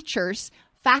 for teachers,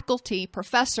 faculty,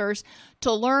 professors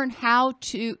to learn how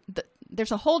to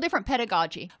there's a whole different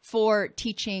pedagogy for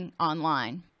teaching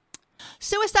online.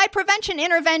 Suicide prevention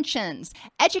interventions.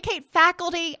 Educate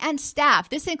faculty and staff.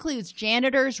 This includes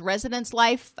janitors, residence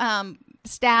life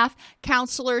staff,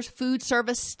 counselors, food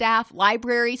service staff,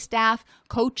 library staff,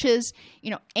 coaches,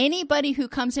 anybody who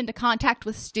comes into contact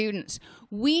with students.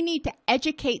 We need to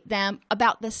educate them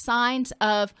about the signs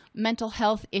of mental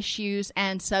health issues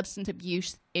and substance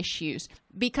abuse issues,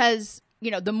 because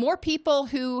the more people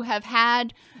who have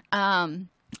had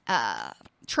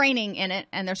training in it,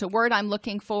 and there's a word I'm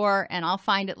looking for, and I'll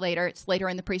find it later. It's later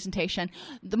in the presentation.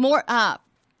 The more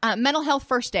mental health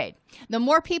first aid. The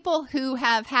more people who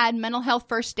have had mental health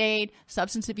first aid,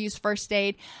 substance abuse first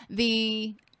aid,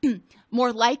 the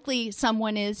more likely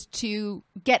someone is to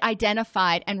get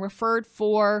identified and referred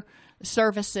for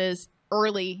services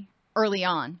early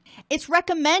on. It's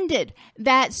recommended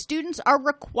that students are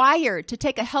required to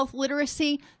take a health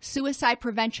literacy suicide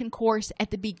prevention course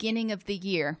at the beginning of the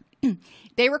year.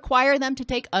 They require them to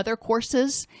take other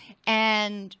courses,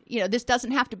 and this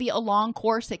doesn't have to be a long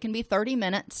course. It can be 30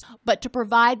 minutes, but to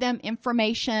provide them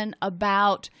information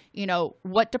about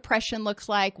what depression looks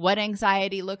like, what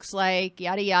anxiety looks like,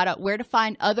 yada yada, where to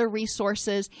find other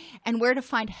resources, and where to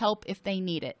find help if they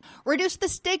need it. Reduce the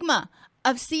stigma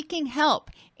of seeking help.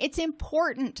 It's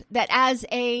important that as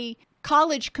a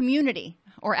college community,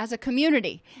 or as a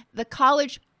community, the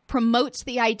college promotes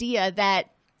the idea that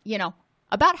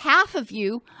about half of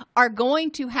you are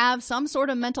going to have some sort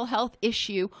of mental health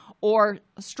issue or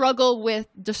struggle with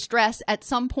distress at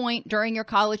some point during your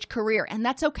college career, and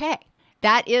that's okay.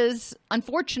 That is,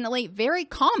 unfortunately, very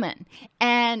common,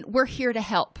 and we're here to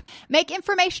help. Make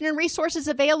information and resources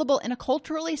available in a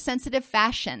culturally sensitive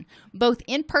fashion, both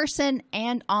in person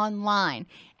and online.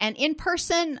 And in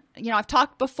person, I've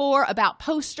talked before about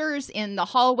posters in the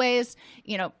hallways,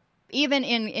 even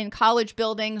in college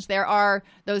buildings, there are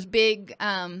those big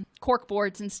cork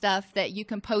boards and stuff that you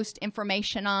can post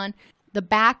information on. The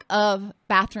back of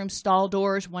bathroom stall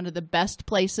doors, one of the best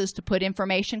places to put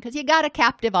information because you got a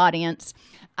captive audience.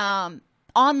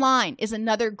 Online is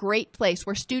another great place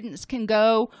where students can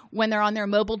go when they're on their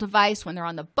mobile device, when they're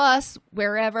on the bus,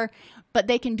 wherever, but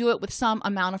they can do it with some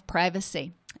amount of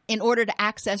privacy in order to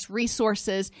access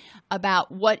resources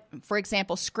about what, for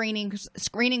example,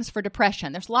 screenings for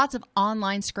depression. There's lots of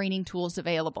online screening tools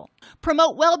available.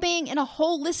 Promote well-being in a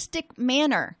holistic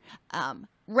manner.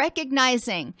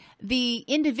 Recognizing the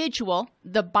individual,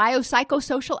 the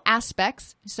biopsychosocial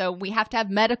aspects. So we have to have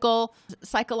medical,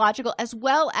 psychological, as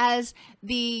well as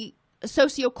the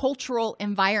sociocultural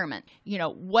environment.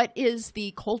 What is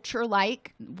the culture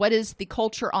like? What is the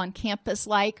culture on campus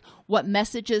like? What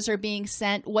messages are being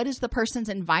sent? What is the person's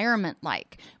environment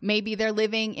like? Maybe they're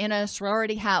living in a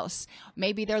sorority house.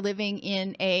 Maybe they're living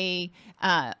in a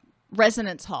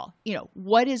residence hall.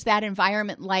 What is that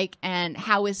environment like, and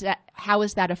how is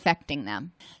that affecting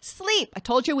them? Sleep, I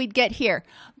told you we'd get here.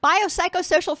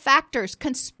 Biopsychosocial factors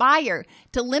conspire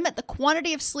to limit the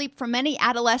quantity of sleep for many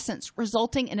adolescents,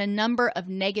 resulting in a number of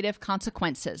negative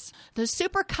consequences. The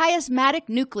suprachiasmatic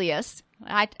nucleus,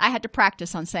 I had to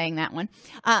practice on saying that one.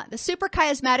 The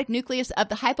suprachiasmatic nucleus of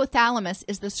the hypothalamus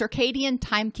is the circadian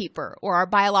timekeeper, or our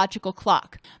biological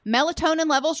clock. Melatonin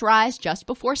levels rise just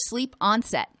before sleep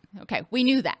onset. Okay, we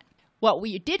knew that. What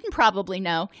we didn't probably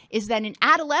know is that in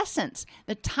adolescence,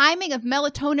 the timing of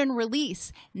melatonin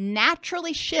release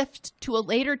naturally shifts to a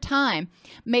later time,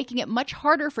 making it much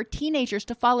harder for teenagers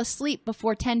to fall asleep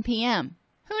before 10 p.m.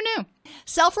 Who knew?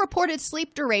 Self-reported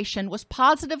sleep duration was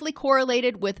positively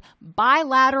correlated with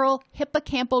bilateral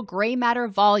hippocampal gray matter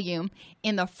volume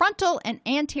in the frontal and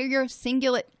anterior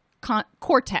cingulate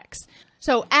cortex.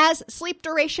 So as sleep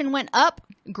duration went up,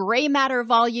 gray matter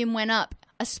volume went up,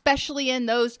 especially in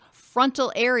those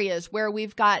frontal areas where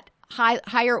we've got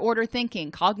higher order thinking,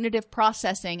 cognitive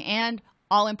processing, and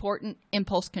all-important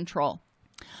impulse control.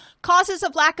 Causes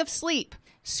of lack of sleep.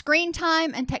 Screen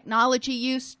time and technology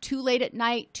use, too late at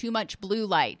night, too much blue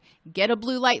light. Get a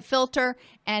blue light filter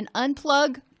and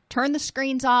unplug, turn the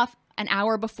screens off an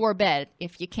hour before bed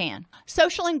if you can.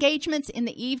 Social engagements in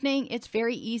the evening, it's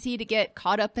very easy to get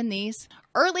caught up in these.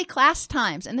 Early class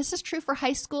times, and this is true for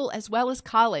high school as well as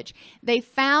college. They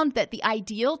found that the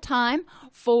ideal time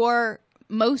for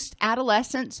most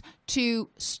adolescents to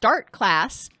start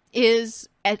class is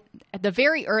at the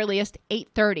very earliest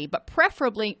 8:30, but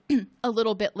preferably a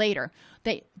little bit later.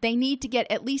 They need to get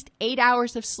at least 8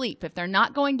 hours of sleep. If they're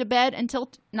not going to bed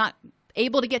not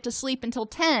able to get to sleep until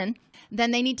 10,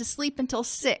 then they need to sleep until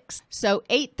 6. So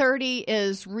 8:30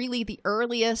 is really the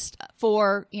earliest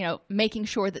for, making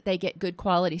sure that they get good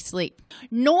quality sleep.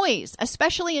 Noise,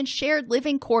 especially in shared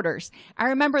living quarters. I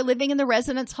remember living in the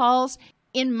residence halls.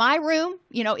 In my room,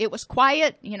 it was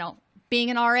quiet, being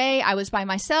an RA, I was by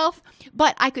myself,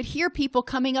 but I could hear people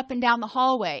coming up and down the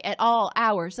hallway at all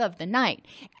hours of the night,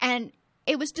 and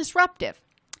it was disruptive.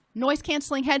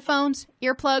 Noise-canceling headphones,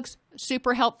 earplugs,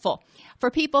 super helpful. For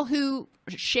people who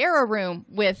share a room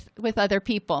with other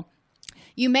people,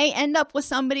 you may end up with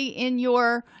somebody in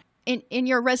your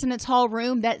residence hall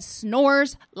room that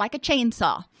snores like a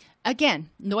chainsaw. Again,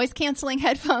 noise-canceling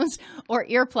headphones or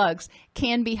earplugs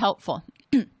can be helpful.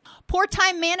 Poor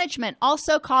time management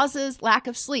also causes lack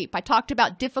of sleep. I talked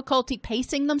about difficulty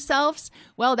pacing themselves.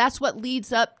 Well, that's what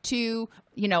leads up to,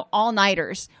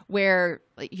 all-nighters where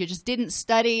you just didn't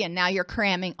study and now you're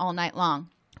cramming all night long.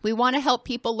 We want to help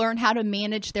people learn how to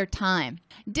manage their time.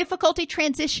 Difficulty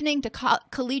transitioning to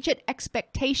collegiate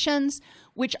expectations,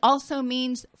 which also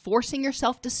means forcing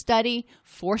yourself to study,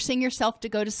 forcing yourself to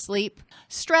go to sleep.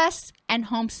 Stress and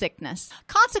homesickness.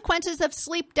 Consequences of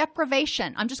sleep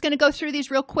deprivation. I'm just going to go through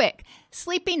these real quick.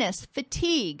 Sleepiness,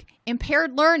 fatigue,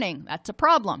 impaired learning. That's a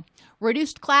problem.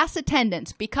 Reduced class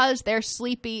attendance because they're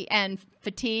sleepy and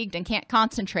fatigued and can't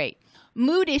concentrate.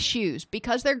 Mood issues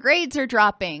because their grades are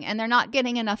dropping and they're not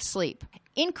getting enough sleep.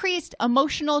 Increased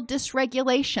emotional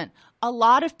dysregulation. A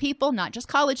lot of people, not just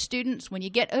college students, when you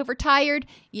get overtired,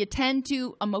 you tend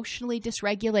to emotionally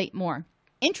dysregulate more.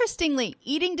 Interestingly,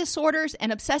 eating disorders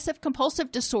and obsessive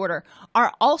compulsive disorder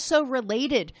are also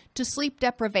related to sleep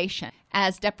deprivation.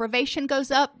 As deprivation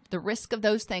goes up, the risk of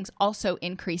those things also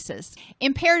increases.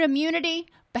 Impaired immunity,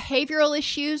 behavioral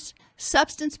issues,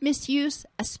 substance misuse,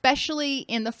 especially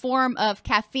in the form of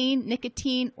caffeine,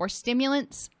 nicotine, or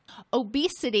stimulants.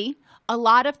 Obesity, a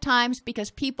lot of times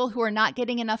because people who are not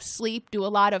getting enough sleep do a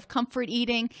lot of comfort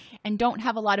eating and don't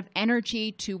have a lot of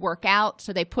energy to work out,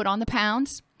 so they put on the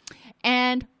pounds.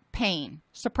 And pain.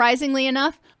 Surprisingly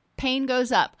enough, pain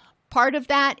goes up. Part of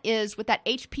that is with that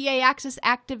HPA axis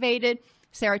activated,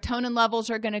 serotonin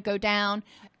levels are going to go down,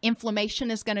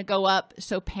 inflammation is going to go up,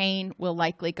 so pain will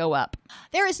likely go up.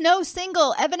 There is no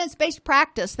single evidence-based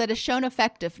practice that has shown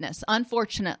effectiveness,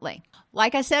 unfortunately.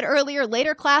 Like I said earlier,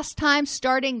 later class time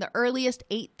starting the earliest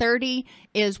 8:30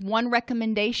 is one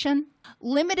recommendation.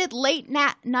 Limited late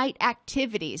night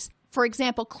activities. For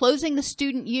example, closing the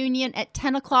student union at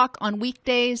 10 o'clock on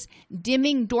weekdays,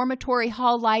 dimming dormitory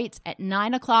hall lights at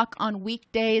 9 o'clock on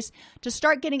weekdays to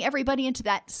start getting everybody into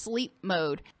that sleep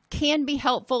mode can be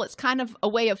helpful. It's kind of a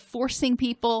way of forcing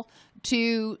people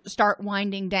to start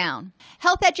winding down.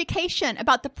 Health education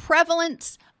about the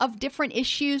prevalence of different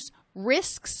issues,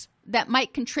 risks that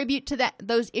might contribute to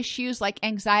those issues like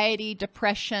anxiety,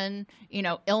 depression,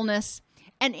 illness,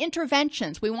 and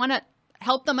interventions. We want to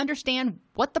help them understand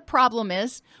what the problem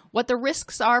is, what the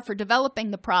risks are for developing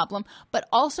the problem, but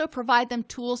also provide them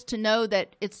tools to know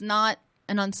that it's not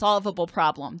an unsolvable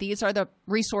problem. These are the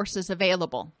resources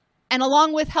available. And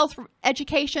along with health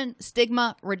education,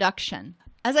 stigma reduction.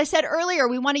 As I said earlier,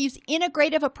 we want to use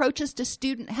integrative approaches to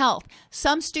student health.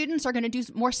 Some students are going to do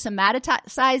more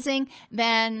somaticizing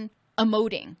than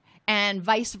emoting, and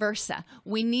vice versa.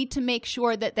 We need to make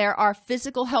sure that there are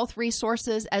physical health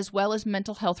resources as well as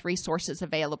mental health resources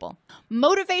available.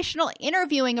 Motivational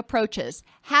interviewing approaches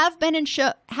have been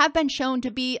shown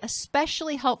to be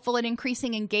especially helpful in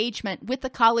increasing engagement with the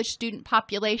college student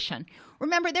population.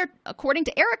 Remember, according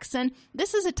to Erickson,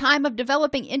 this is a time of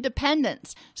developing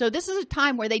independence. So this is a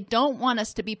time where they don't want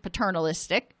us to be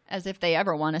paternalistic, as if they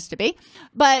ever want us to be,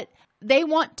 but they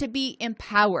want to be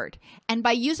empowered. And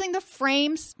by using the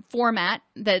FRAMES format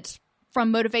that's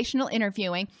from motivational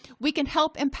interviewing, we can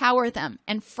help empower them.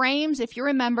 And FRAMES, if you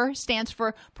remember, stands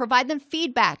for provide them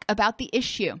feedback about the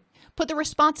issue. Put the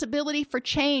responsibility for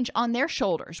change on their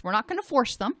shoulders. We're not going to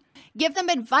force them. Give them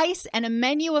advice and a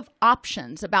menu of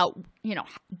options about,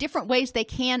 different ways they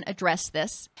can address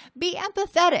this. Be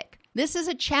empathetic. This is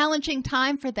a challenging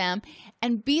time for them,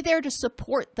 and be there to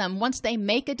support them once they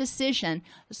make a decision,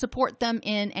 support them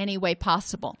in any way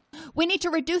possible. We need to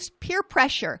reduce peer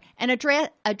pressure and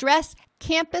address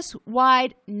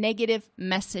campus-wide negative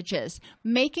messages,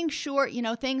 making sure,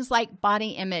 things like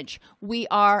body image we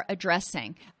are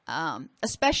addressing,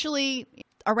 especially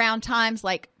around times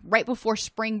like right before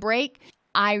spring break.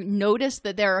 I noticed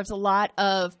that there is a lot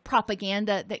of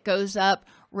propaganda that goes up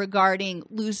regarding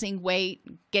losing weight,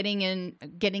 getting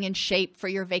in shape for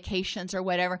your vacations or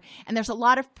whatever. And there's a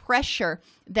lot of pressure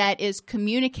that is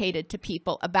communicated to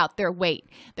people about their weight.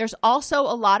 There's also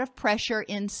a lot of pressure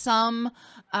in some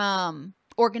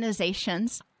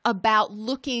organizations about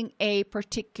looking a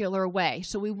particular way.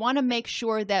 So we want to make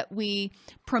sure that we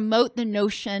promote the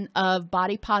notion of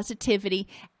body positivity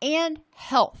and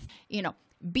health.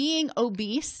 Being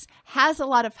obese has a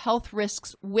lot of health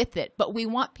risks with it, but we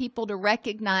want people to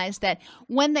recognize that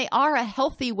when they are a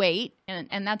healthy weight,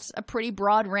 and that's a pretty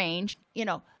broad range,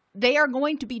 they are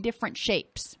going to be different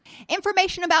shapes.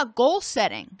 Information about goal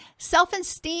setting,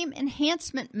 self-esteem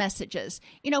enhancement messages,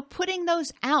 putting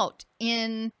those out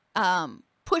in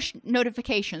push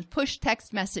notifications, push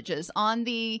text messages on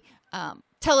the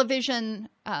television,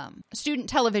 student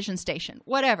television station,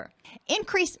 whatever.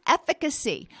 Increase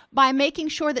efficacy by making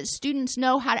sure that students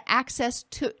know how to access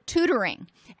tutoring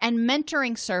and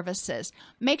mentoring services.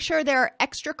 Make sure there are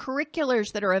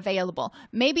extracurriculars that are available.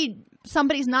 Maybe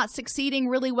somebody's not succeeding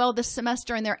really well this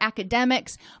semester in their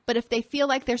academics, but if they feel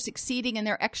like they're succeeding in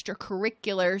their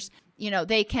extracurriculars,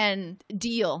 they can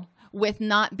deal with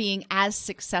not being as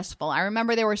successful. I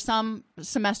remember there were some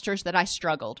semesters that I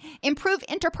struggled. Improve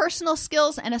interpersonal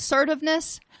skills and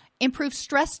assertiveness. Improve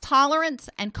stress tolerance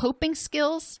and coping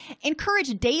skills.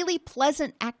 Encourage daily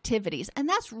pleasant activities. And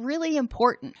that's really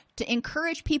important, to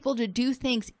encourage people to do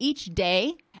things each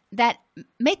day that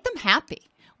make them happy,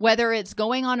 whether it's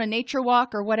going on a nature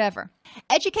walk or whatever.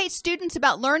 Educate students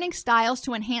about learning styles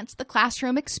to enhance the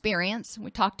classroom experience.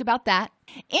 We talked about that.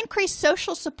 Increase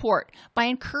social support by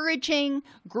encouraging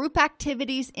group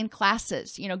activities in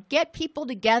classes. Get people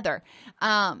together.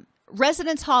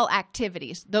 Residence hall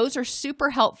activities. Those are super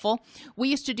helpful. We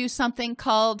used to do something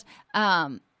called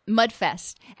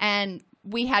Mudfest, and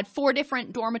we had 4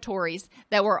 different dormitories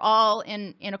that were all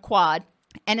in a quad.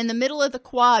 And in the middle of the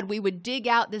quad, we would dig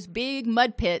out this big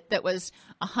mud pit that was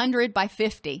 100 by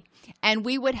 50. And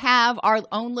we would have our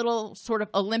own little sort of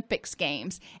Olympics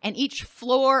games. And each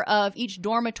floor of each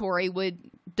dormitory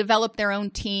would develop their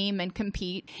own team and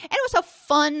compete. And it was a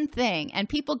fun thing. And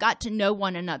people got to know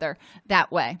one another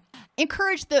that way.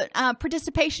 Encourage the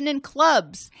participation in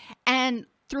clubs. And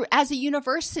as a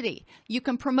university, you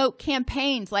can promote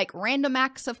campaigns like Random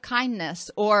Acts of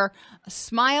Kindness or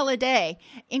Smile a Day,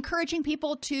 encouraging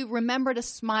people to remember to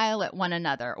smile at one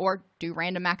another or do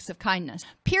random acts of kindness.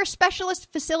 Peer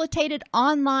specialist facilitated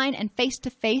online and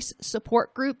face-to-face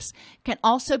support groups can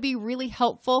also be really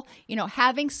helpful.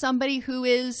 Having somebody who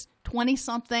is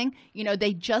 20-something,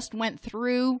 they just went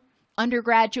through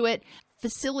undergraduate,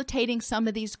 facilitating some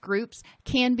of these groups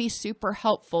can be super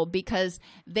helpful because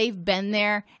they've been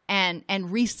there and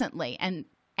recently and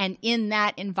in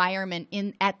that environment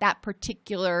at that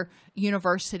particular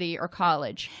university or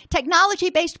college.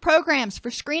 Technology-based programs for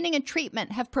screening and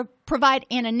treatment have provide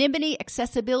anonymity,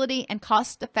 accessibility, and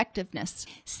cost effectiveness.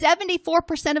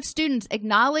 74% of students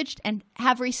acknowledged and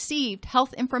have received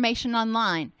health information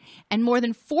online, and more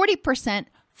than 40%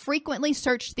 frequently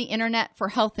searched the internet for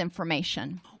health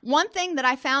information. One thing that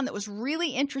I found that was really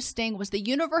interesting was the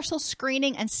universal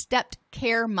screening and stepped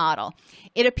care model.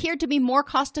 It appeared to be more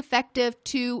cost-effective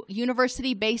to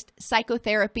university-based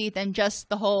psychotherapy than just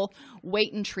the whole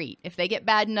wait and treat. If they get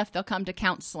bad enough, they'll come to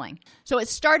counseling. So it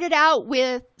started out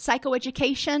with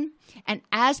psychoeducation, and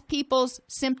as people's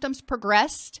symptoms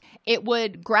progressed, it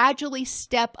would gradually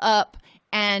step up.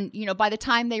 And, by the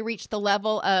time they reached the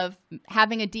level of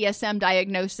having a DSM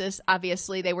diagnosis,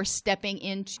 obviously they were stepping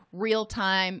into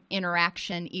real-time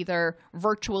interaction, either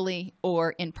virtually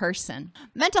or in person.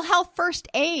 Mental health first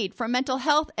aid for mental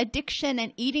health, addiction,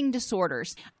 and eating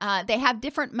disorders. They have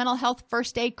different mental health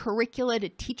first aid curricula to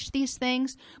teach these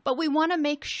things, but we want to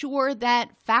make sure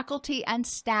that faculty and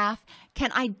staff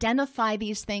can identify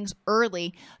these things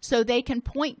early so they can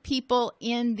point people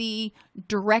in the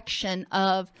direction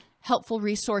of helpful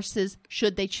resources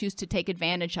should they choose to take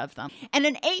advantage of them. And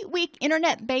an 8-week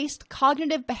internet-based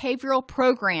cognitive behavioral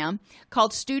program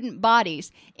called Student Bodies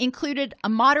included a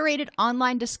moderated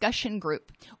online discussion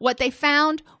group. What they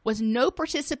found was no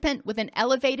participant with an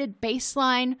elevated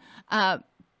baseline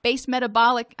base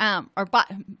metabolic or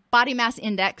body mass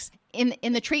index in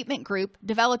the treatment group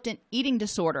developed an eating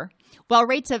disorder, while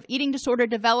rates of eating disorder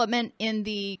development in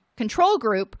the control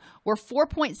group were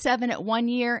 4.7 at 1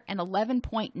 year and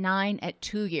 11.9 at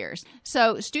 2 years.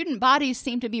 So student bodies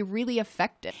seem to be really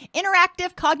effective.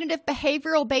 Interactive cognitive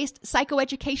behavioral-based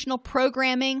psychoeducational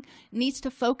programming needs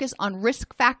to focus on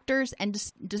risk factors and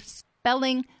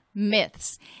dispelling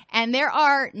myths. And there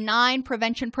are 9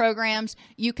 prevention programs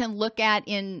you can look at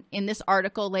in this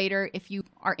article later if you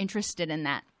are interested in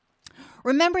that.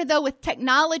 Remember, though, with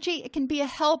technology, it can be a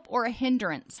help or a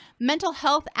hindrance. Mental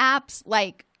health apps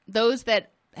like those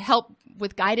that help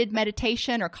with guided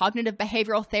meditation or cognitive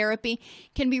behavioral therapy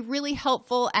can be really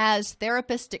helpful as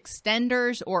therapist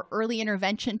extenders or early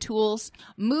intervention tools.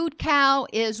 MoodCow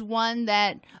is one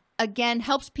that, again,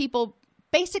 helps people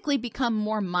basically become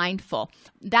more mindful.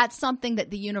 That's something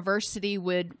that the university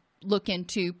would look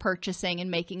into purchasing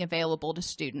and making available to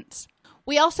students.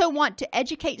 We also want to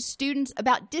educate students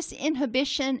about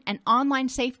disinhibition and online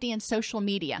safety and social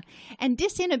media. And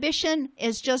disinhibition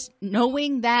is just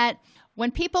knowing that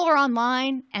when people are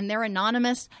online and they're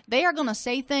anonymous, they are going to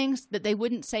say things that they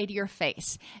wouldn't say to your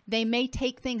face. They may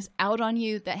take things out on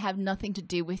you that have nothing to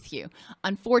do with you.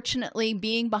 Unfortunately,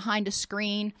 being behind a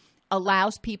screen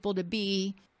allows people to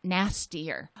be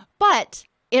nastier, but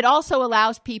it also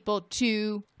allows people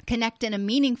to connect in a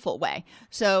meaningful way.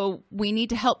 So we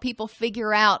need to help people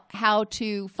figure out how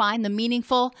to find the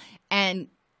meaningful and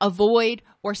avoid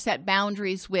or set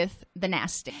boundaries with the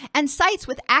nasty. And sites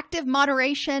with active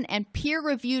moderation and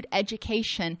peer-reviewed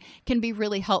education can be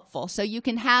really helpful. So you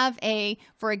can have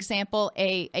for example,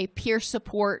 a peer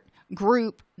support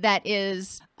group that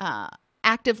is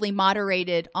actively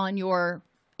moderated on your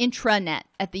intranet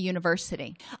at the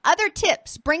university. Other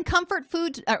tips: bring bring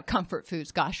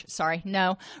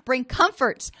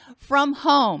comforts from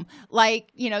home,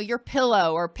 like, your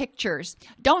pillow or pictures.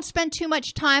 Don't spend too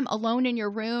much time alone in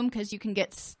your room because you can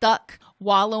get stuck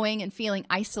wallowing and feeling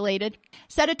isolated.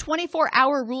 Set a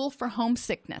 24-hour rule for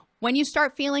homesickness. When you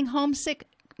start feeling homesick,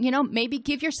 maybe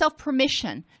give yourself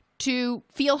permission to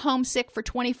feel homesick for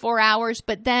 24 hours,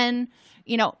 but then,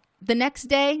 the next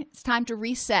day it's time to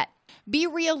reset. Be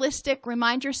realistic.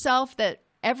 Remind yourself that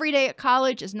every day at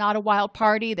college is not a wild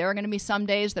party. There are going to be some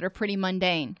days that are pretty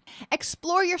mundane.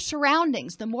 Explore your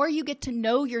surroundings. The more you get to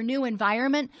know your new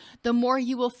environment, the more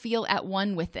you will feel at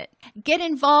one with it. Get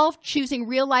involved, choosing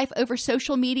real life over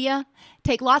social media.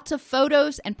 Take lots of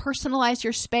photos and personalize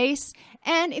your space.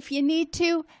 And if you need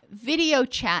to, video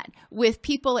chat with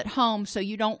people at home so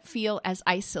you don't feel as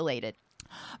isolated.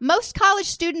 Most college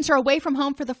students are away from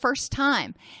home for the first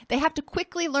time. They have to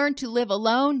quickly learn to live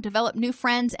alone, develop new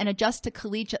friends, and adjust to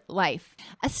collegiate life.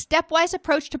 A stepwise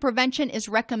approach to prevention is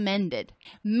recommended.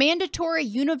 Mandatory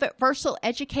universal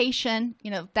education,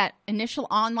 that initial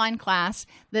online class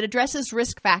that addresses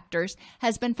risk factors,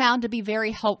 has been found to be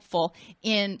very helpful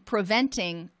in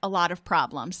preventing a lot of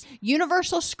problems.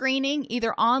 Universal screening,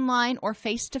 either online or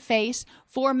face-to-face,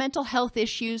 for mental health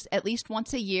issues at least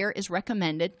once a year is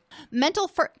recommended. Mental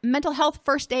health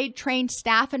first aid trained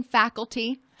staff and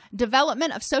faculty,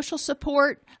 development of social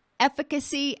support,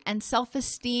 efficacy, and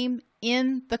self-esteem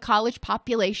in the college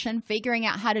population, figuring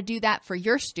out how to do that for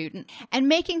your student, and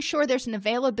making sure there's an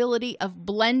availability of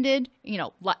blended,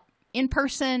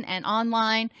 in-person and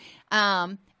online,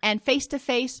 and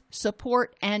face-to-face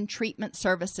support and treatment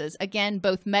services. Again,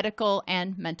 both medical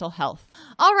and mental health.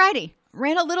 Alrighty,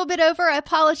 ran a little bit over. I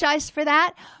apologize for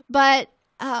that, but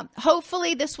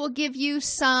hopefully this will give you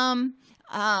some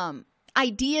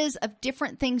ideas of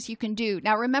different things you can do.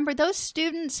 Now, remember, those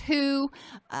students who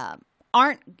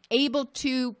aren't able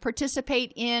to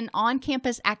participate in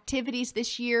on-campus activities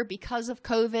this year because of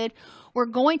COVID, we're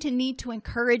going to need to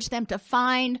encourage them to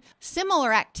find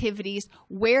similar activities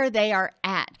where they are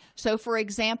at. So, for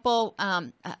example,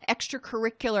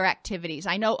 extracurricular activities.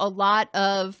 I know a lot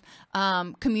of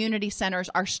community centers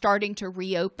are starting to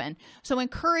reopen. So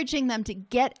encouraging them to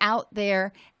get out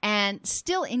there and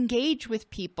still engage with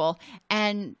people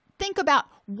and think about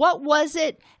what was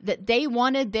it that they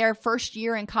wanted their first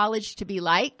year in college to be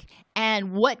like,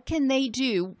 and what can they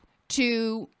do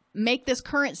to make this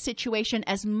current situation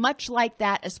as much like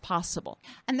that as possible.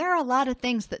 And there are a lot of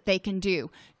things that they can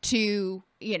do to,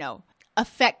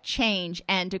 affect change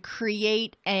and to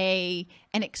create an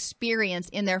experience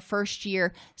in their first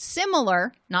year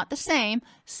similar, not the same,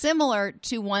 similar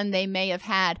to one they may have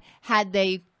had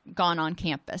they gone on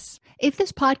campus. If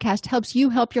this podcast helps you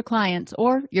help your clients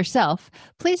or yourself,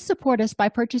 please support us by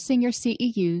purchasing your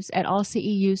CEUs at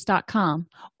allceus.com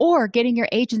or getting your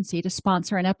agency to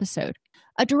sponsor an episode.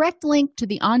 A direct link to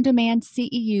the on-demand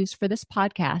CEUs for this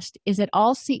podcast is at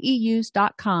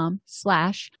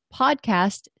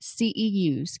allceus.com/podcast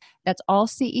CEUs. That's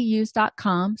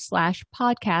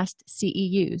allceus.com/podcast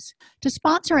CEUs. To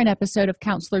sponsor an episode of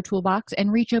Counselor Toolbox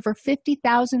and reach over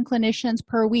 50,000 clinicians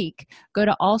per week, go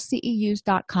to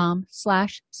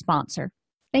allceus.com/sponsor.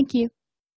 Thank you.